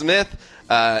Alex Smith.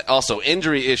 Also,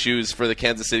 injury issues for the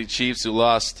Kansas City Chiefs, who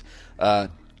lost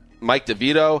Mike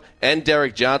DeVito and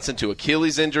Derek Johnson to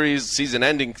Achilles injuries,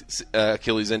 season-ending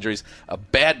Achilles injuries. A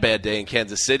bad day in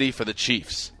Kansas City for the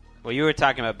Chiefs. Well, you were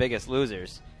talking about biggest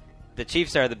losers. The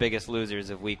Chiefs are the biggest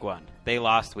losers of Week 1. They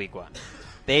lost Week 1.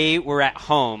 They were at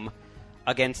home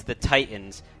against the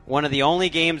Titans. One of the only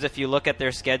games, if you look at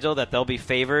their schedule, that they'll be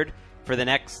favored for the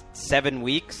next 7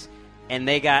 weeks, and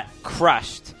they got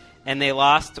crushed. And they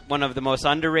lost one of the most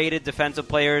underrated defensive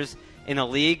players in the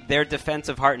league, their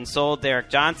defensive heart and soul, Derek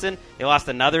Johnson. They lost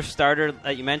another starter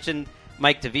that you mentioned,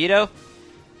 Mike DeVito.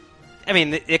 I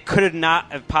mean, it could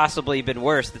not have possibly been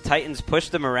worse. The Titans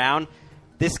pushed them around.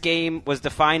 This game was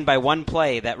defined by one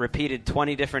play that repeated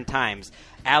 20 different times.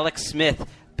 Alex Smith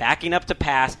backing up to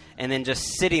pass and then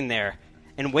just sitting there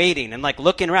and waiting and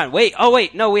looking around. Wait,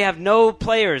 no, we have no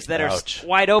players that Ouch. are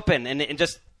wide open and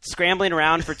just scrambling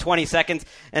around for 20 seconds,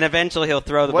 and eventually he'll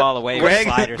throw the ball away with a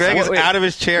slide or Greg is something. out of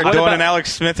his chair doing an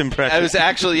Alex Smith impression. It was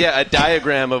actually, a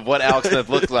diagram of what Alex Smith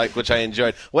looked like, which I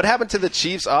enjoyed. What happened to the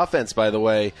Chiefs' offense, by the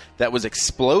way, that was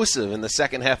explosive in the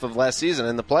second half of last season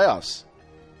in the playoffs?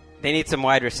 They need some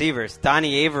wide receivers.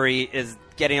 Donnie Avery is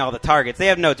getting all the targets. They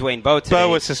have no Dwayne Bowe today. Bo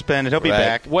was suspended. He'll be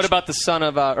back. What about the son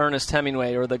of Ernest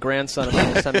Hemingway, or the grandson of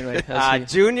Ernest Hemingway?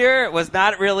 Junior was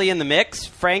not really in the mix.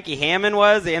 Frankie Hammond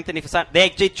was. Anthony Fasano.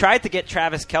 They tried to get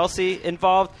Travis Kelce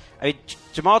involved. I mean,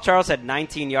 Jamal Charles had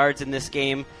 19 yards in this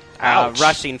game,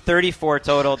 rushing 34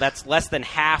 total. That's less than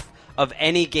half of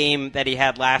any game that he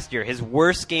had last year. His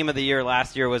worst game of the year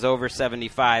last year was over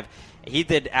 75. He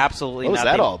did absolutely What was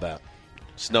nothing. that all about?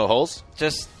 Snow holes?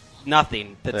 Just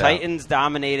nothing. The Titans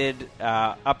dominated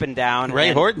up and down.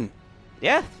 Ray Horton.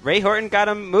 Yeah, Ray Horton got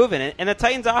him moving, and the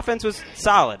Titans' offense was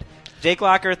solid. Jake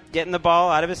Locker getting the ball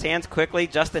out of his hands quickly.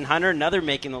 Justin Hunter, another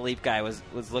making the leap guy, was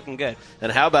looking good.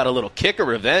 And how about a little kicker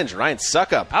revenge? Ryan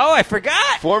Suckup. Oh, I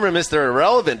forgot. Former Mr.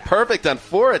 Irrelevant. Perfect on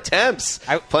 4 attempts.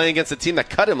 Playing against a team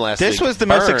that cut him last week. This was the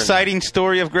most Burn. exciting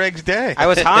story of Greg's day. I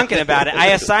was honking about it. I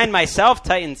assigned myself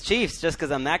Titans Chiefs just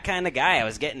because I'm that kind of guy. I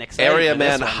was getting excited. Area for this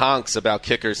man one. honks about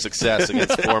kicker's success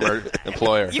against former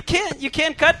employer. You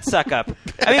can't cut Suckup.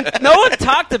 I mean, no one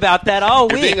talked about that all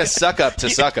You're week. being a suck-up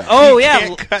to suck-up. Oh, yeah.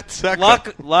 Can't cut Suckup.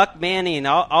 Luck Manning,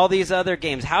 all these other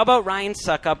games. How about Ryan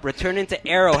Suckup returning to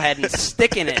Arrowhead and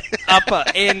sticking it up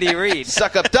Andy Reid?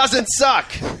 Suckup doesn't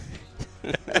suck.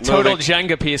 Total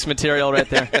Jenga piece material right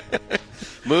there.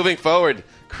 Moving forward,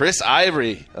 Chris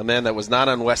Ivory, a man that was not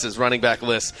on Wes's running back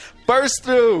list, burst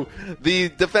through the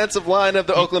defensive line of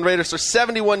the Oakland Raiders for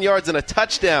 71 yards and a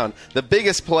touchdown, the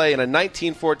biggest play in a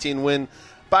 19-14 win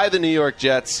by the New York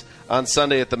Jets on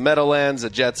Sunday at the Meadowlands. The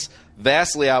Jets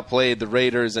vastly outplayed the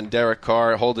Raiders and Derek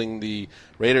Carr, holding the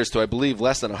Raiders to, I believe,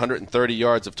 less than 130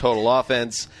 yards of total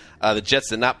offense. The Jets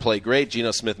did not play great.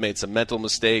 Geno Smith made some mental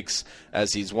mistakes,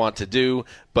 as he's wont to do,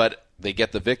 but they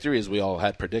get the victory, as we all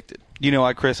had predicted. You know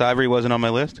why Chris Ivory wasn't on my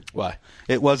list? Why?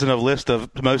 It wasn't a list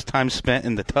of the most time spent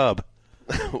in the tub.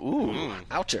 Ooh,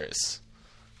 ouchers.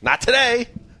 Not today.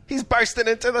 He's bursting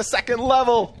into the second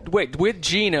level. Wait, with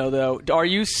Geno, though, are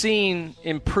you seeing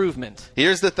improvement?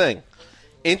 Here's the thing.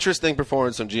 Interesting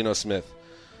performance from Geno Smith.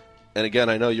 and again,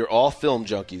 I know you're all film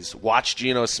junkies, watch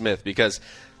Geno Smith, because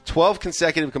 12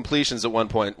 consecutive completions at one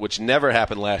point, which never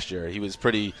happened last year. He was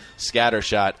pretty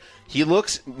scattershot. He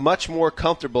looks much more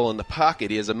comfortable in the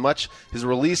pocket. His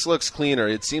release looks cleaner.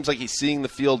 It seems like he's seeing the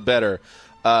field better.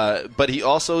 But he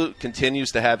also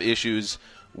continues to have issues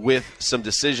with some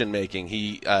decision-making.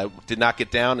 He did not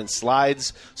get down in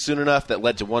slides soon enough. That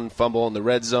led to one fumble in the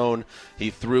red zone. He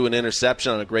threw an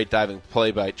interception on a great diving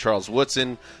play by Charles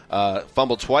Woodson.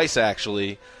 Fumbled twice,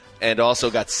 actually, and also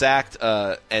got sacked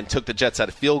and took the Jets out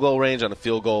of field goal range on a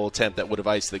field goal attempt that would have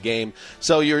iced the game.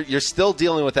 So you're still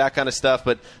dealing with that kind of stuff.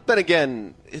 But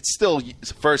again, it's still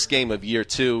first game of year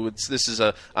 2. This is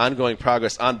a ongoing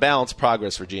progress, on balance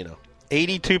progress for Geno.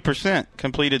 82%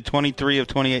 completed 23 of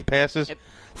 28 passes. Yep.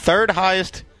 Third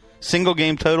highest single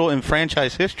game total in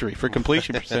franchise history for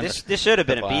completion percentage. This should have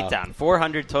been a beatdown.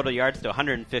 400 total yards to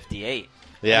 158.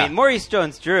 Yeah. I mean, Maurice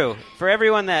Jones-Drew, for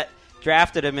everyone that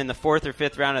drafted him in the 4th or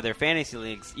 5th round of their fantasy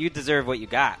leagues, you deserve what you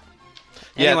got.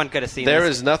 Anyone could have seen there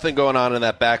this. is nothing going on in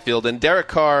that backfield. And Derek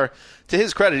Carr, to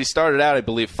his credit, he started out, I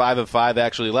believe, 5-5,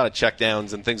 actually, a lot of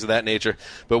checkdowns and things of that nature.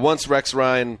 But once Rex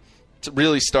Ryan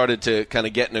really started to kind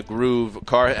of get in a groove,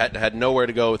 Carr had nowhere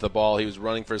to go with the ball. He was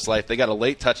running for his life. They got a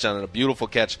late touchdown and a beautiful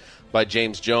catch by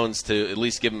James Jones to at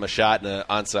least give him a shot in an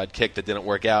onside kick that didn't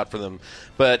work out for them.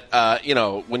 But,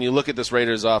 when you look at this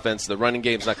Raiders offense, the running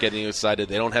game's not getting you excited.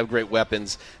 They don't have great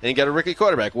weapons. And you got a rookie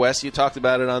quarterback. Wes, you talked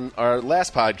about it on our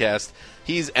last podcast.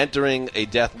 He's entering a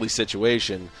deathly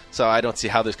situation, so I don't see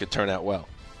how this could turn out well.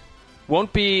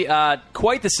 Won't be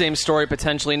quite the same story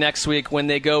potentially next week when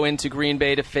they go into Green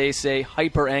Bay to face a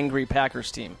hyper-angry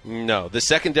Packers team. No, the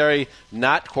secondary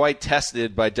not quite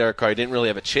tested by Derek Carr. He didn't really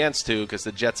have a chance to because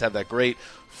the Jets have that great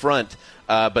front.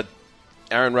 But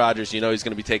Aaron Rodgers, he's going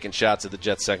to be taking shots at the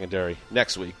Jets secondary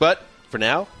next week. But for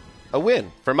now, a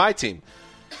win for my team.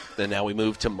 Then now we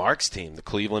move to Mark's team, the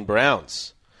Cleveland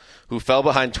Browns, who fell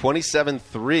behind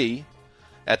 27-3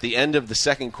 at the end of the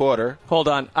second quarter. Hold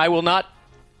on. I will not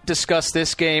discuss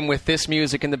this game with this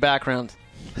music in the background.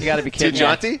 You got to be kidding. Too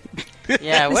jaunty?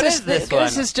 Yeah, what is this one?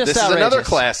 This is just This outrageous. is another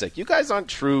classic. You guys aren't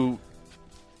true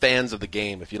fans of the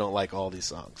game if you don't like all these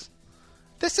songs.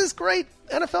 This is great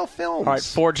NFL films. All right,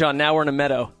 for John, now we're in a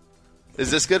meadow. Is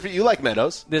this good for you? You like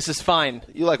meadows. This is fine.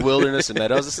 You like wilderness and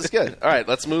meadows. This is good. All right,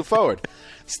 let's move forward.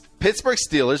 Pittsburgh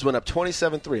Steelers went up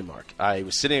 27-3, Mark. I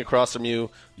was sitting across from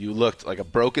you. You looked like a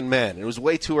broken man. It was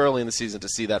way too early in the season to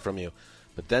see that from you.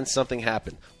 But then something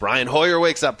happened. Brian Hoyer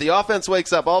wakes up. The offense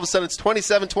wakes up. All of a sudden, it's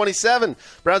 27-27.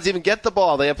 Browns even get the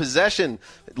ball. They have possession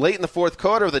late in the fourth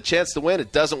quarter with a chance to win.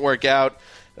 It doesn't work out.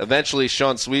 Eventually,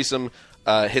 Sean Sweesom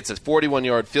hits a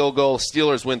 41-yard field goal.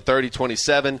 Steelers win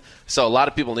 30-27. So a lot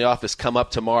of people in the office come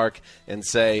up to Mark and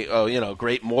say,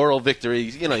 great moral victory.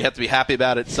 You have to be happy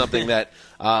about it. Something that,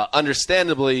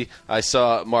 understandably, I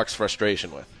saw Mark's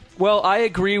frustration with. Well, I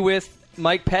agree with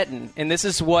Mike Pettin, and this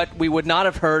is what we would not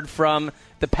have heard from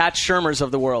the Pat Shurmurs of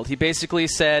the world. He basically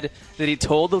said that he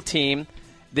told the team,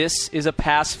 this is a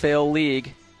pass-fail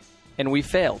league, and we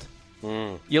failed.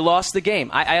 You lost the game.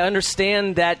 I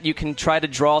understand that you can try to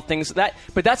draw things, but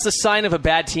that's the sign of a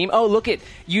bad team. Oh, look it,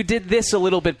 you did this a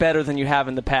little bit better than you have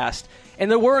in the past. And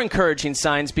there were encouraging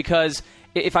signs because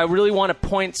if I really want to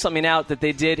point something out that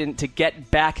they did and to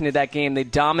get back into that game, they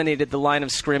dominated the line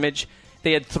of scrimmage.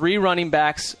 They had 3 running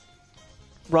backs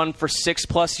run for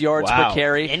 6+ yards per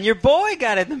carry. And your boy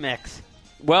got in the mix.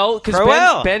 Well,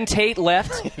 because Ben Tate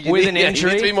left with an injury.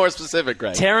 You need to be more specific,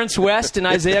 Greg. Terrence West and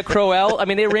Isaiah Crowell. I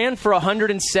mean, they ran for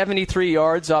 173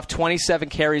 yards off 27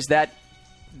 carries, that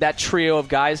trio of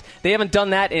guys. They haven't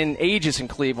done that in ages in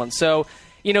Cleveland. So,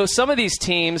 some of these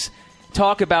teams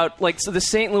talk about, the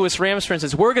St. Louis Rams, for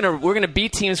instance, we're gonna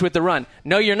beat teams with the run.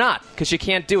 No, you're not, because you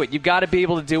can't do it. You've got to be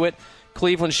able to do it.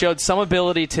 Cleveland showed some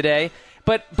ability today.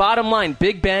 But bottom line,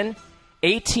 Big Ben,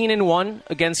 18-1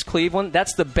 against Cleveland.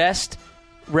 That's the best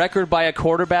record by a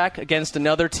quarterback against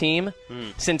another team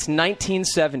since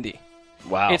 1970.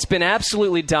 Wow. It's been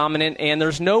absolutely dominant, and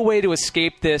there's no way to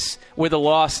escape this with a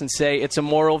loss and say it's a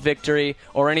moral victory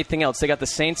or anything else. They got the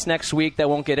Saints next week. That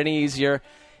won't get any easier.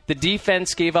 The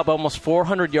defense gave up almost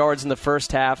 400 yards in the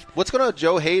first half. What's going on with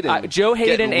Joe Hayden? Joe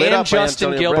Hayden and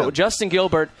Justin Gilbert. Brown. Justin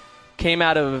Gilbert came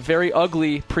out of a very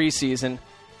ugly preseason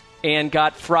and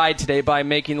got fried today by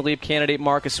making the leap candidate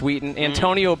Marcus Wheaton.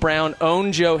 Antonio Brown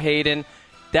owned Joe Hayden.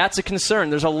 That's a concern.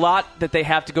 There's a lot that they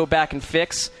have to go back and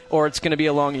fix, or it's going to be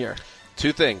a long year.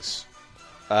 2 things.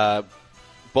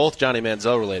 Both Johnny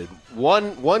Manziel related.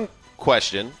 One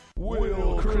question.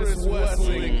 Will Chris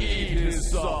Wesseling eat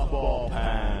his softball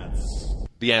pants?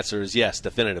 The answer is yes,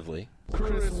 definitively.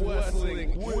 Chris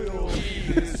Wesseling will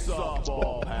eat his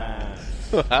softball pants.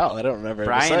 Wow, I don't remember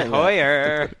Brian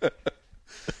Hoyer.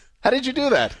 How did you do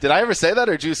that? Did I ever say that,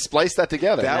 or did you splice that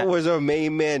together? That was our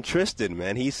main man, Tristan,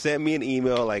 man. He sent me an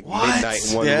email midnight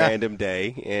one random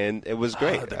day, and it was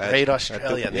great. The great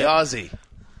Australian, the Aussie.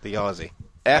 The Aussie.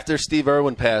 After Steve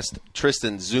Irwin passed,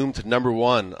 Tristan zoomed to number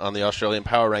 1 on the Australian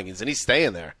power rankings, and he's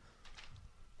staying there.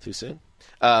 Too soon?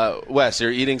 Wes,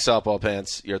 you're eating softball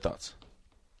pants. Your thoughts?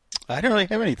 I don't really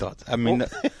have any thoughts. I mean,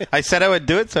 I said I would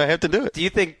do it, so I have to do it. Do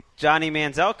you think Johnny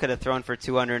Manziel could have thrown for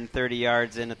 230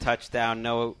 yards and a touchdown,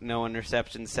 no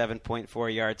interceptions,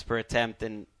 7.4 yards per attempt,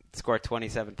 and scored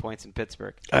 27 points in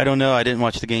Pittsburgh? I don't know. I didn't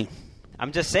watch the game.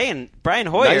 I'm just saying, Brian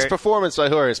Hoyer. Nice performance by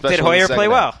Hoyer, especially Did Hoyer play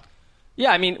well?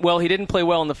 Yeah, I mean, well, he didn't play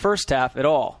well in the first half at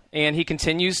all. And he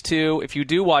continues to, if you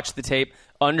do watch the tape,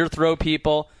 underthrow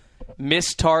people,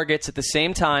 miss targets at the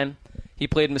same time. He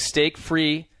played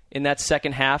mistake-free in that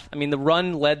second half. I mean, the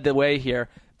run led the way here.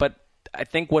 But I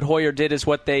think what Hoyer did is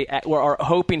what they are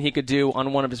hoping he could do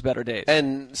on one of his better days.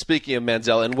 And speaking of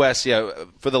Manziel and Wes,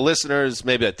 for the listeners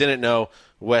maybe that didn't know,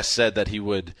 Wes said that he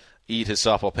would eat his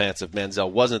softball pants if Manziel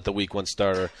wasn't the week 1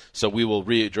 starter. So we will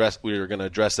we are going to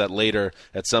address that later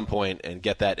at some point and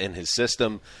get that in his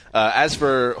system. As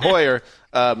for Hoyer,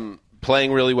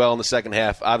 playing really well in the second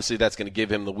half, obviously that's going to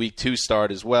give him the week 2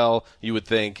 start as well, you would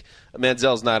think.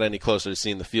 Manziel's not any closer to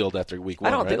seeing the field after week 1,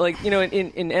 I don't right? think,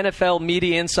 in NFL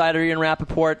Media Insider, Ian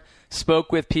Rappaport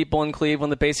spoke with people in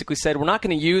Cleveland that basically said, we're not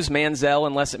going to use Manziel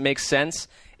unless it makes sense.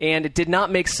 And it did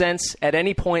not make sense at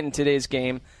any point in today's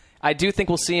game. I do think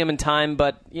we'll see him in time,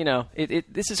 but,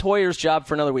 this is Hoyer's job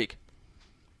for another week.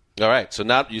 All right, so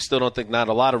you still don't think not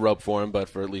a lot of rope for him, but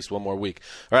for at least one more week.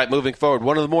 All right, moving forward,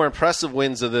 one of the more impressive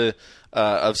wins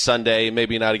of Sunday,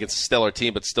 maybe not against a stellar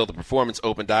team, but still the performance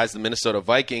opened eyes. The Minnesota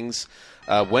Vikings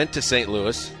went to St.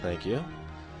 Louis, thank you,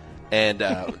 and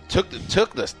took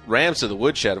the Rams to the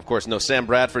woodshed. Of course, no Sam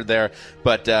Bradford there,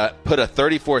 but put a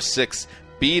 34-6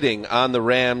 beating on the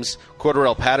Rams.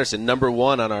 Cordarrelle Patterson, number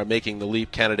 1 on our Making the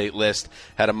Leap candidate list,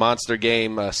 had a monster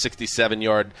game, a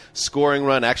 67-yard scoring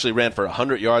run, actually ran for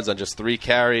 100 yards on just 3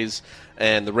 carries,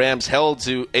 and the Rams held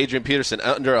to Adrian Peterson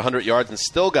under 100 yards and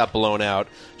still got blown out.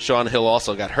 Shaun Hill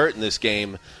also got hurt in this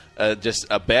game. Just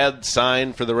a bad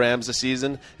sign for the Rams this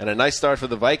season, and a nice start for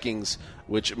the Vikings,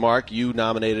 which, Mark, you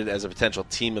nominated as a potential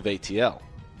team of ATL.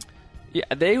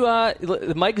 Yeah,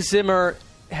 Mike Zimmer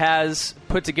has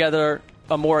put together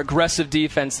a more aggressive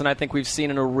defense than I think we've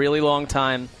seen in a really long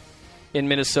time in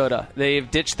Minnesota. They've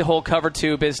ditched the whole cover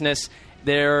 2 business.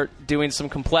 They're doing some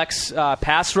complex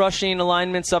pass rushing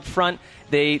alignments up front.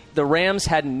 The Rams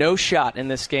had no shot in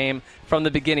this game from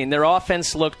the beginning. Their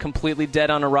offense looked completely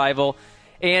dead on arrival.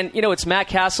 And, it's Matt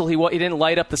Castle. He didn't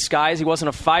light up the skies. He wasn't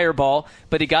a fireball,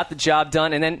 but he got the job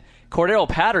done. And then Cordarrelle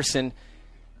Patterson,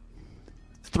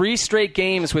 3 straight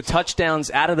games with touchdowns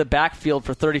out of the backfield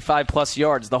for 35-plus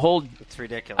yards. It's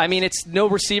ridiculous. I mean, no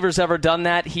receiver's ever done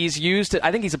that. He's used it.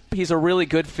 I think he's a really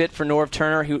good fit for Norv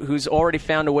Turner, who's already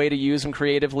found a way to use him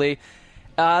creatively.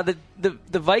 The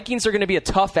Vikings are going to be a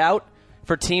tough out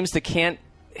for teams that can't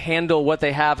handle what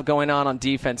they have going on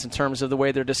defense in terms of the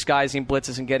way they're disguising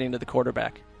blitzes and getting to the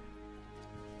quarterback.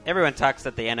 Everyone talks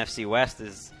that the NFC West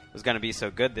was going to be so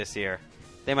good this year.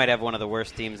 They might have one of the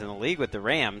worst teams in the league with the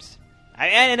Rams.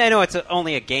 And I know it's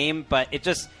only a game, but it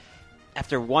just,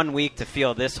 after 1 week to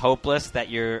feel this hopeless that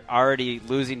you're already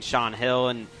losing Shaun Hill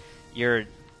and you're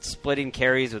splitting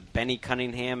carries with Benny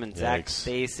Cunningham and Zach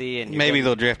Stacy. And maybe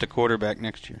they'll draft a quarterback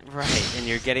next year. Right, and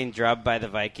you're getting drubbed by the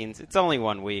Vikings. It's only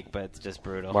 1 week, but it's just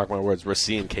brutal. Mark my words, we're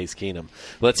seeing Case Keenum.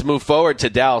 Let's move forward to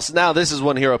Dallas. Now, this is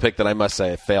one hero pick that I must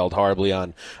say I failed horribly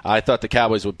on. I thought the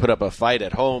Cowboys would put up a fight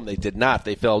at home. They did not.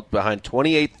 They fell behind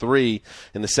 28-3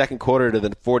 in the second quarter to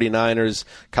the 49ers.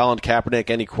 Colin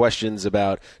Kaepernick, any questions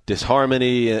about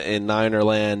disharmony in Niner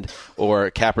land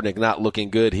or Kaepernick not looking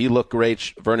good? He looked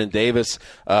great. Vernon Davis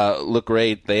looked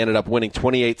great. They ended up winning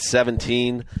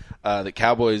 28-17. The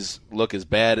Cowboys look as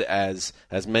bad as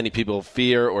many people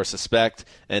fear or suspect,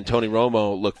 and Tony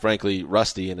Romo looked, frankly,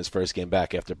 rusty in his first game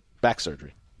back after back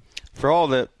surgery. For all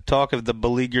the talk of the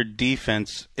beleaguered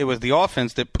defense, it was the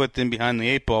offense that put them behind the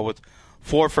 8 ball with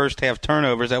 4 first-half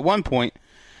turnovers. At one point,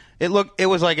 it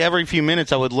was like every few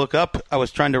minutes I would look up. I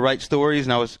was trying to write stories,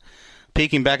 and I was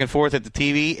peeking back and forth at the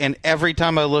TV, and every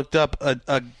time I looked up,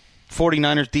 a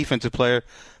 49ers defensive player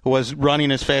was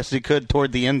running as fast as he could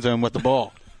toward the end zone with the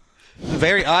ball.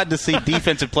 Very odd to see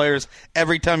defensive players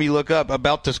every time you look up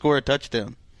about to score a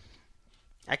touchdown.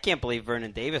 I can't believe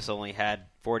Vernon Davis only had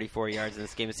 44 yards in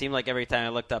this game. It seemed like every time I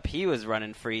looked up, he was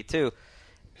running free, too.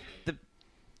 The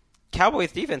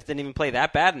Cowboys defense didn't even play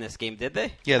that bad in this game, did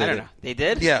they? Yeah, they I don't did. know. They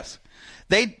did? Yes.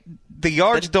 The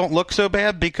yards don't look so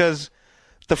bad because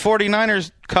The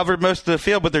 49ers covered most of the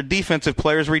field, but their defensive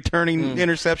players returning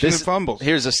interceptions and fumbles.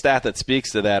 Here's a stat that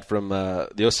speaks to that from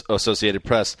the Associated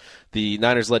Press. The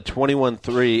Niners led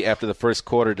 21-3 after the first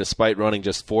quarter, despite running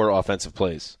just 4 offensive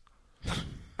plays.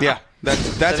 Yeah, that's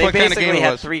so what kind of game it was. They basically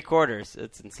had 3 quarters.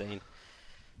 It's insane.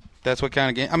 That's what kind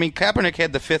of game. I mean, Kaepernick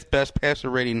had the 5th best passer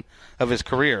rating of his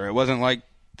career. It wasn't like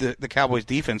the Cowboys'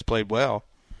 defense played well.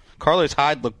 Carlos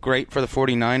Hyde looked great for the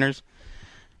 49ers.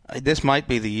 This might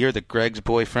be the year that Greg's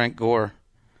boy Frank Gore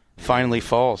finally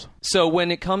falls. So when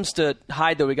it comes to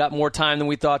Hyde, though, we got more time than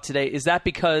we thought today. Is that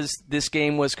because this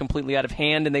game was completely out of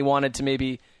hand and they wanted to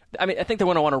maybe – I mean, I think they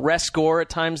want to rest Gore at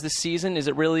times this season. Is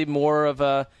it really more of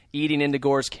a eating into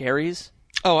Gore's carries?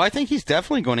 Oh, I think he's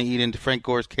definitely going to eat into Frank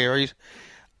Gore's carries.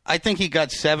 I think he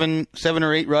got 7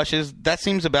 or 8 rushes. That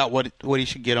seems about what he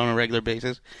should get on a regular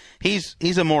basis.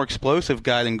 He's a more explosive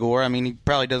guy than Gore. I mean, he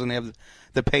probably doesn't have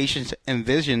the patience and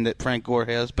vision that Frank Gore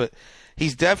has, but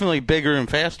he's definitely bigger and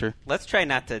faster. Let's try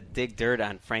not to dig dirt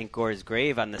on Frank Gore's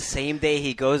grave on the same day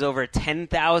he goes over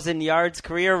 10,000 yards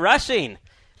career rushing.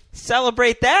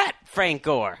 Celebrate that, Frank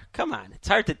Gore. Come on. It's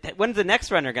hard to when's the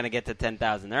next runner going to get to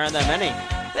 10,000? There aren't that many.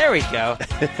 There we go.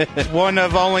 One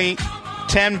of only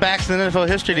 10 backs in NFL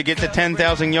history to get to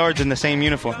 10,000 yards in the same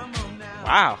uniform.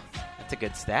 Wow. That's a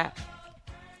good stat.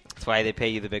 That's why they pay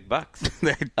you the big bucks.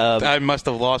 I must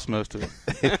have lost most of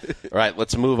it. All right,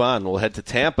 let's move on. We'll head to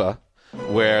Tampa,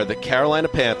 where the Carolina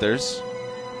Panthers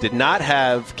did not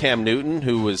have Cam Newton,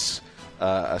 who was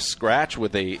a scratch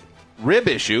with a rib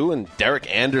issue, and Derek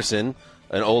Anderson,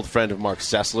 an old friend of Mark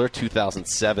Sessler,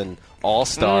 2007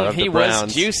 All-Star of the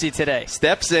Browns. He was juicy today.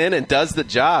 Steps in and does the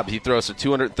job. He throws for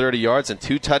 230 yards and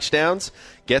 2 touchdowns,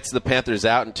 gets the Panthers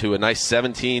out into a nice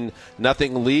 17-0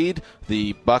 lead.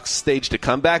 The Bucs staged a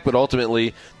comeback, but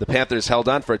ultimately the Panthers held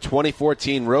on for a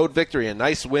 2014 road victory, a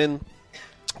nice win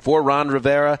for Ron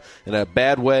Rivera in a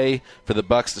bad way for the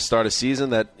Bucs to start a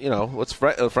season that,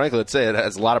 frankly, let's say it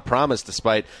has a lot of promise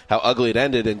despite how ugly it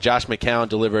ended, and Josh McCown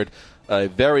delivered a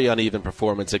very uneven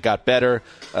performance. It got better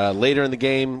later in the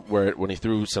game when he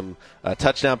threw some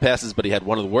touchdown passes, but he had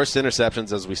one of the worst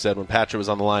interceptions, as we said, when Patrick was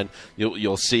on the line,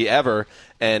 you'll see ever,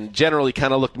 and generally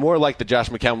kind of looked more like the Josh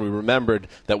McCown we remembered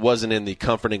that wasn't in the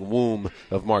comforting womb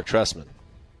of Mark Trestman.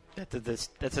 That's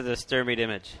a disturbing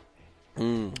image.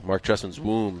 Mark Trestman's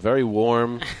womb. Very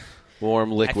warm,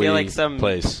 liquidy I feel like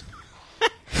place.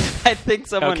 I think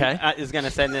someone is going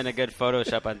to send in a good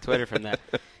Photoshop on Twitter from that.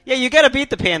 Yeah, you got to beat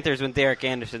the Panthers when Derek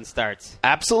Anderson starts.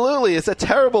 Absolutely. It's a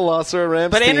terrible loss for a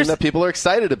Rams team that people are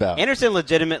excited about. Anderson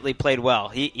legitimately played well.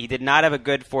 He did not have a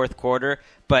good fourth quarter,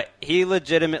 but he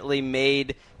legitimately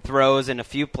made throws in a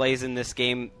few plays in this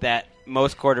game that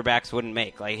most quarterbacks wouldn't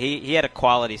make. Like he had a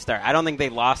quality start. I don't think they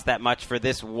lost that much for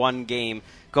this one game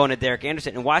going to Derek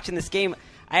Anderson. And watching this game,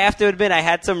 I have to admit I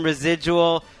had some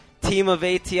residual team of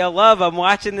ATL love. I'm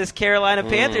watching this Carolina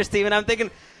Panthers team, and I'm thinking,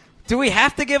 do we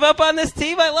have to give up on this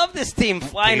team? I love this team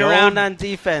flying around on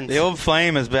defense. The old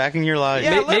flame is back in your life.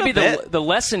 Yeah, maybe the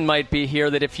lesson might be here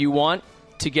that if you want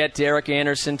to get Derek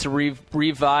Anderson to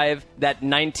revive that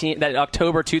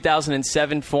October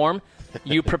 2007 form,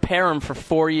 you prepare him for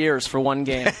 4 years for one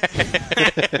game.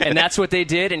 And that's what they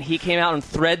did, and he came out and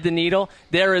threaded the needle.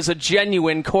 There is a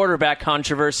genuine quarterback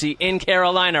controversy in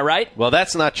Carolina, right? Well,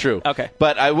 that's not true. Okay.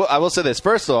 But I will say this.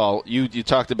 First of all, you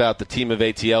talked about the team of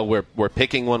ATL. We're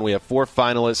picking one. We have 4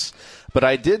 finalists. But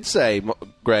I did say,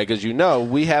 Greg, as you know,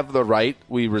 we have the right,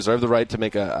 we reserve the right to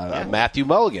make a Matthew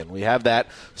Mulligan. We have that.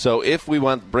 So if we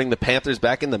want to bring the Panthers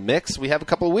back in the mix, we have a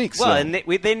couple of weeks. Well, and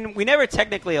we never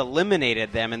technically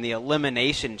eliminated them in the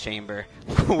elimination chamber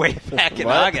way back in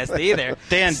August either.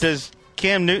 Dan, does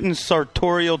Cam Newton's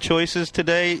sartorial choices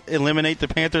today eliminate the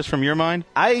Panthers from your mind?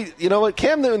 You know what?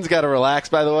 Cam Newton's got to relax,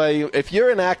 by the way. If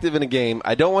you're inactive in a game,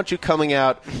 I don't want you coming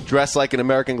out dressed like an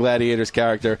American Gladiators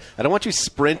character. I don't want you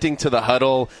sprinting to the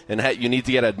huddle and you need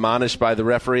to get admonished by the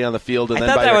referee on the field and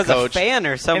then by your coach. I thought that was a fan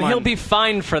or someone. And he'll be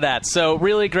fined for that. So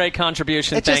really great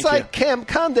contribution. It's Thank just like, you. Cam,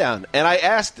 calm down. And I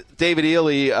asked David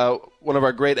Ely, one of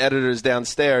our great editors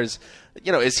downstairs,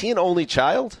 is he an only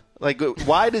child? Like,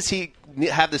 why does he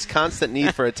have this constant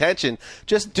need for attention?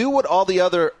 Just do what all the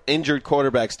other injured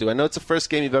quarterbacks do. I know it's the first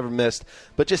game you've ever missed,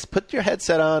 but just put your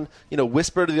headset on,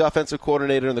 whisper to the offensive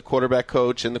coordinator and the quarterback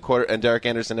coach and and Derek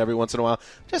Anderson every once in a while.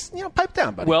 Just, pipe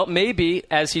down, buddy. Well, maybe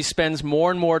as he spends more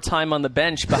and more time on the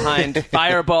bench behind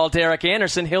Fireball Derek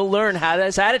Anderson, he'll learn how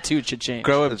his attitude should change.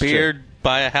 Grow a beard,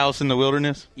 buy a house in the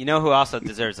wilderness. You know who also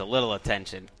deserves a little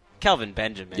attention? Kelvin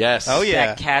Benjamin. Yes. Oh, yeah.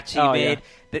 That catch he made.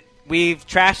 Yeah. We've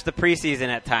trashed the preseason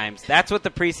at times. That's what the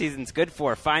preseason's good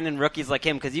for, finding rookies like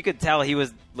him, because you could tell he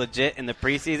was legit in the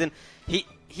preseason. He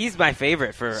He's my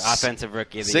favorite for offensive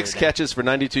rookie of the year. 6 catches for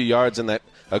 92 yards and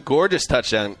a gorgeous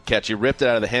touchdown catch. He ripped it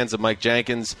out of the hands of Mike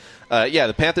Jenkins.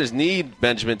 The Panthers need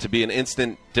Benjamin to be an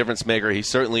instant difference maker. He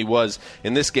certainly was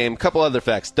in this game. A couple other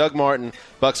facts. Doug Martin,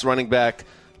 Bucs running back.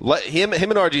 Him and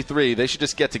RG3, they should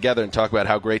just get together and talk about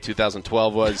how great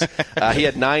 2012 was. He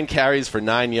had 9 carries for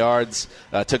 9 yards,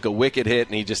 took a wicked hit,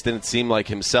 and he just didn't seem like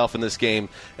himself in this game.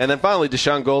 And then finally,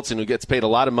 Deshaun Goldson, who gets paid a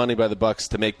lot of money by the Bucs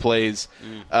to make plays.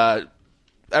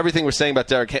 Everything we're saying about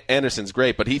Derek Anderson's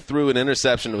great, but he threw an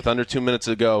interception with under 2 minutes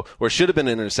to go, or should have been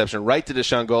an interception, right to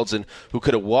Deshaun Goldson, who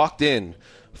could have walked in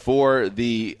for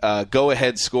the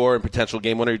go-ahead score and potential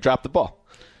game winner. He dropped the ball.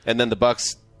 And then the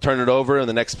Bucs turn it over in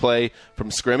the next play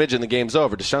from scrimmage, and the game's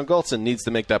over. Deshaun Goldson needs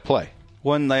to make that play.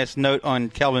 One last note on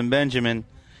Kelvin Benjamin.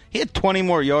 He had 20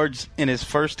 more yards in his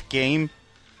first game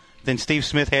than Steve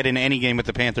Smith had in any game with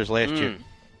the Panthers last year.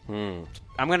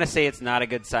 I'm going to say it's not a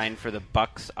good sign for the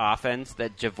Bucs offense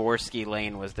that Javorsky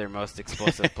Lane was their most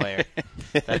explosive player.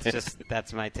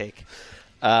 That's my take.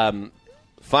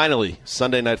 Finally,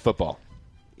 Sunday Night Football.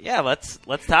 Yeah, let's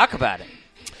talk about it.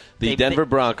 The Denver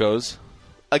Broncos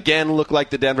again look like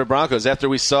the Denver Broncos after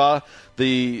we saw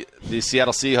the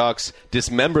Seattle Seahawks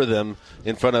dismember them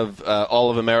in front of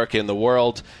all of America and the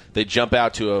world. They jump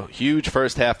out to a huge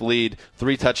first-half lead,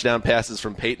 3 touchdown passes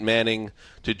from Peyton Manning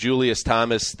to Julius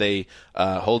Thomas. They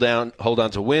hold on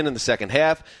to win in the second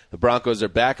half. The Broncos are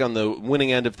back on the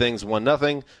winning end of things,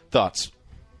 1-0. Thoughts?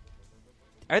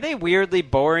 Are they weirdly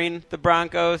boring, the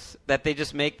Broncos, that they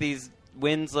just make these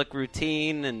wins look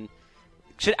routine? And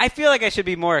I feel like I should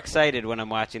be more excited when I'm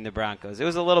watching the Broncos. It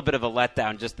was a little bit of a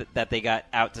letdown just that they got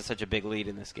out to such a big lead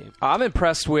in this game. I'm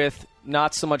impressed with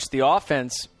not so much the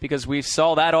offense, because we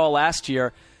saw that all last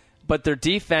year, but their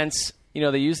defense.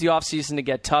 They use the offseason to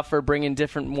get tougher, bring in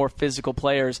different, more physical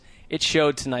players. It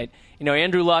showed tonight.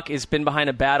 Andrew Luck has been behind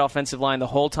a bad offensive line the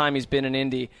whole time he's been in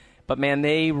Indy. But, man,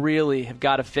 they really have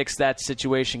got to fix that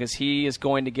situation, because he is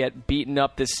going to get beaten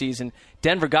up this season.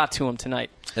 Denver got to him tonight.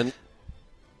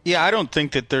 Yeah, I don't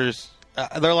think that there are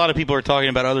a lot of people are talking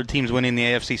about other teams winning the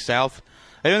AFC South.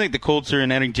 I don't think the Colts are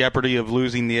in any jeopardy of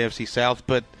losing the AFC South,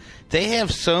 but they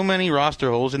have so many roster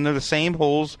holes, and they're the same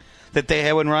holes that they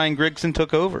had when Ryan Grigson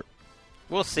took over.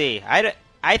 We'll see.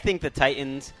 I think the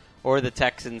Titans or the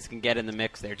Texans can get in the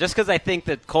mix there, just because I think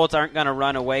the Colts aren't going to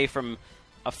run away from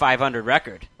a 500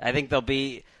 record. I think they'll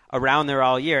be around there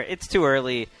all year. It's too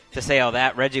early to say all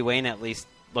that. Reggie Wayne at least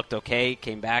looked okay,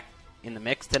 came back in the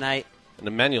mix tonight. And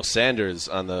Emmanuel Sanders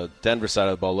on the Denver side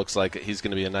of the ball looks like he's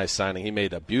going to be a nice signing. He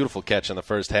made a beautiful catch in the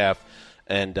first half,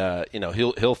 and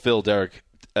he'll fill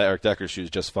Eric Decker's shoes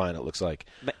just fine, it looks like.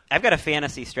 But I've got a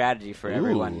fantasy strategy for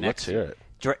everyone next year. Let's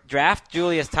hear it. Draft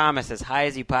Julius Thomas as high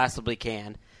as you possibly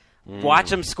can.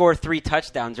 Watch him score 3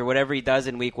 touchdowns or whatever he does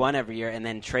in week 1 every year, and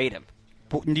then trade him.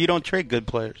 You don't trade good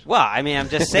players. Well, I mean, I'm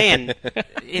just saying,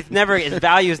 his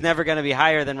value is never going to be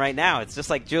higher than right now. It's just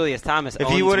like Julius Thomas. If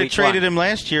you would have traded him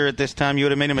last year at this time, you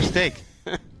would have made a mistake.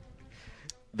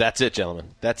 That's it, gentlemen.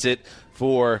 That's it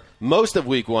for most of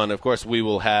week 1. Of course, we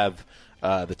will have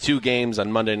the 2 games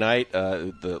on Monday night,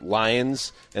 the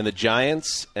Lions and the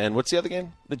Giants. And what's the other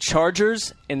game? The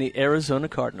Chargers and the Arizona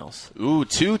Cardinals. Ooh,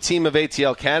 2 Team of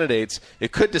ATL candidates.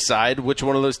 It could decide which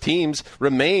one of those teams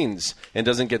remains and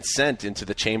doesn't get sent into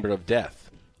the chamber of death.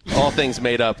 All things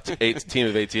made up to Team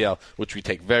of ATL, which we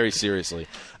take very seriously.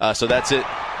 So that's it.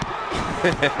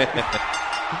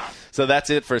 So that's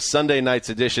it for Sunday night's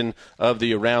edition of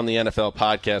the Around the NFL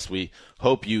podcast. We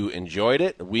hope you enjoyed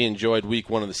it. We enjoyed week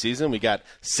 1 of the season. We got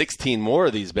 16 more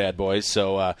of these bad boys,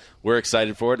 so we're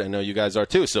excited for it. I know you guys are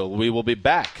too. So we will be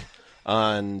back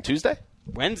on Tuesday?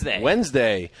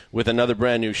 Wednesday with another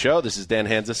brand new show. This is Dan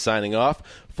Hanzus signing off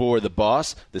for the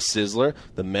boss, the Sizzler,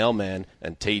 the mailman,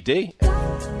 and TD.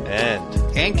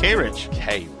 And K-Rich.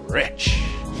 K-Rich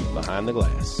behind the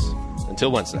glass.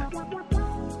 Until Wednesday.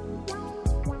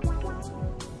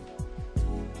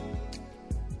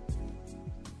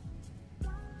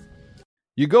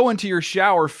 You go into your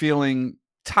shower feeling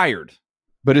tired,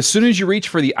 but as soon as you reach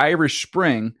for the Irish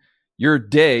Spring, your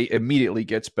day immediately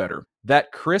gets better.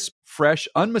 That crisp, fresh,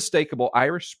 unmistakable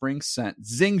Irish Spring scent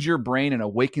zings your brain and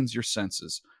awakens your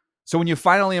senses. So when you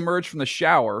finally emerge from the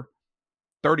shower,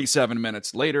 37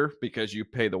 minutes later, because you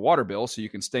pay the water bill so you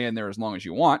can stay in there as long as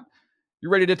you want,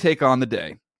 you're ready to take on the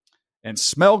day. And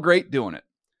smell great doing it.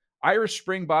 Irish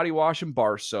Spring Body Wash and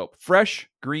Bar Soap. Fresh,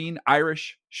 green,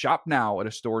 Irish. Shop now at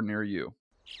a store near you.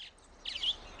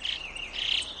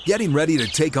 Getting ready to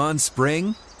take on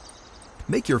spring?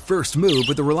 Make your first move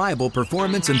with the reliable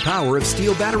performance and power of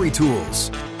Steel battery tools.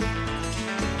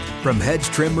 From hedge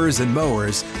trimmers and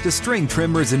mowers to string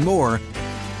trimmers and more,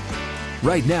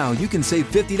 Right now, you can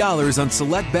save $50 on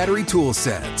select battery tool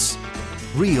sets.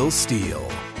 Real STIHL.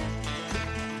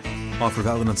 Offer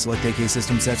valid on select AK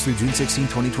system sets through June 16,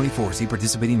 2024. See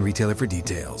participating retailer for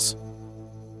details.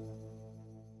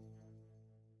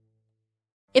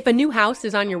 If a new house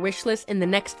is on your wish list in the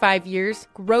next 5 years,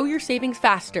 grow your savings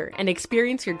faster and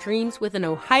experience your dreams with an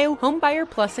Ohio Homebuyer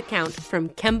Plus account from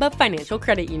Kemba Financial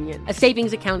Credit Union. A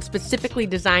savings account specifically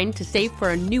designed to save for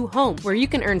a new home, where you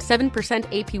can earn 7%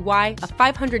 APY,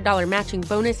 a $500 matching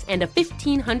bonus, and a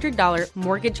 $1,500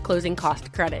 mortgage closing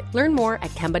cost credit. Learn more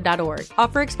at Kemba.org.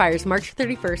 Offer expires March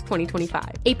 31st, 2025.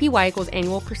 APY equals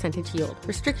annual percentage yield.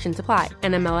 Restrictions apply.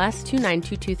 NMLS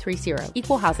 292230.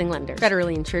 Equal housing lender.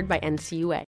 Federally insured by NCUA.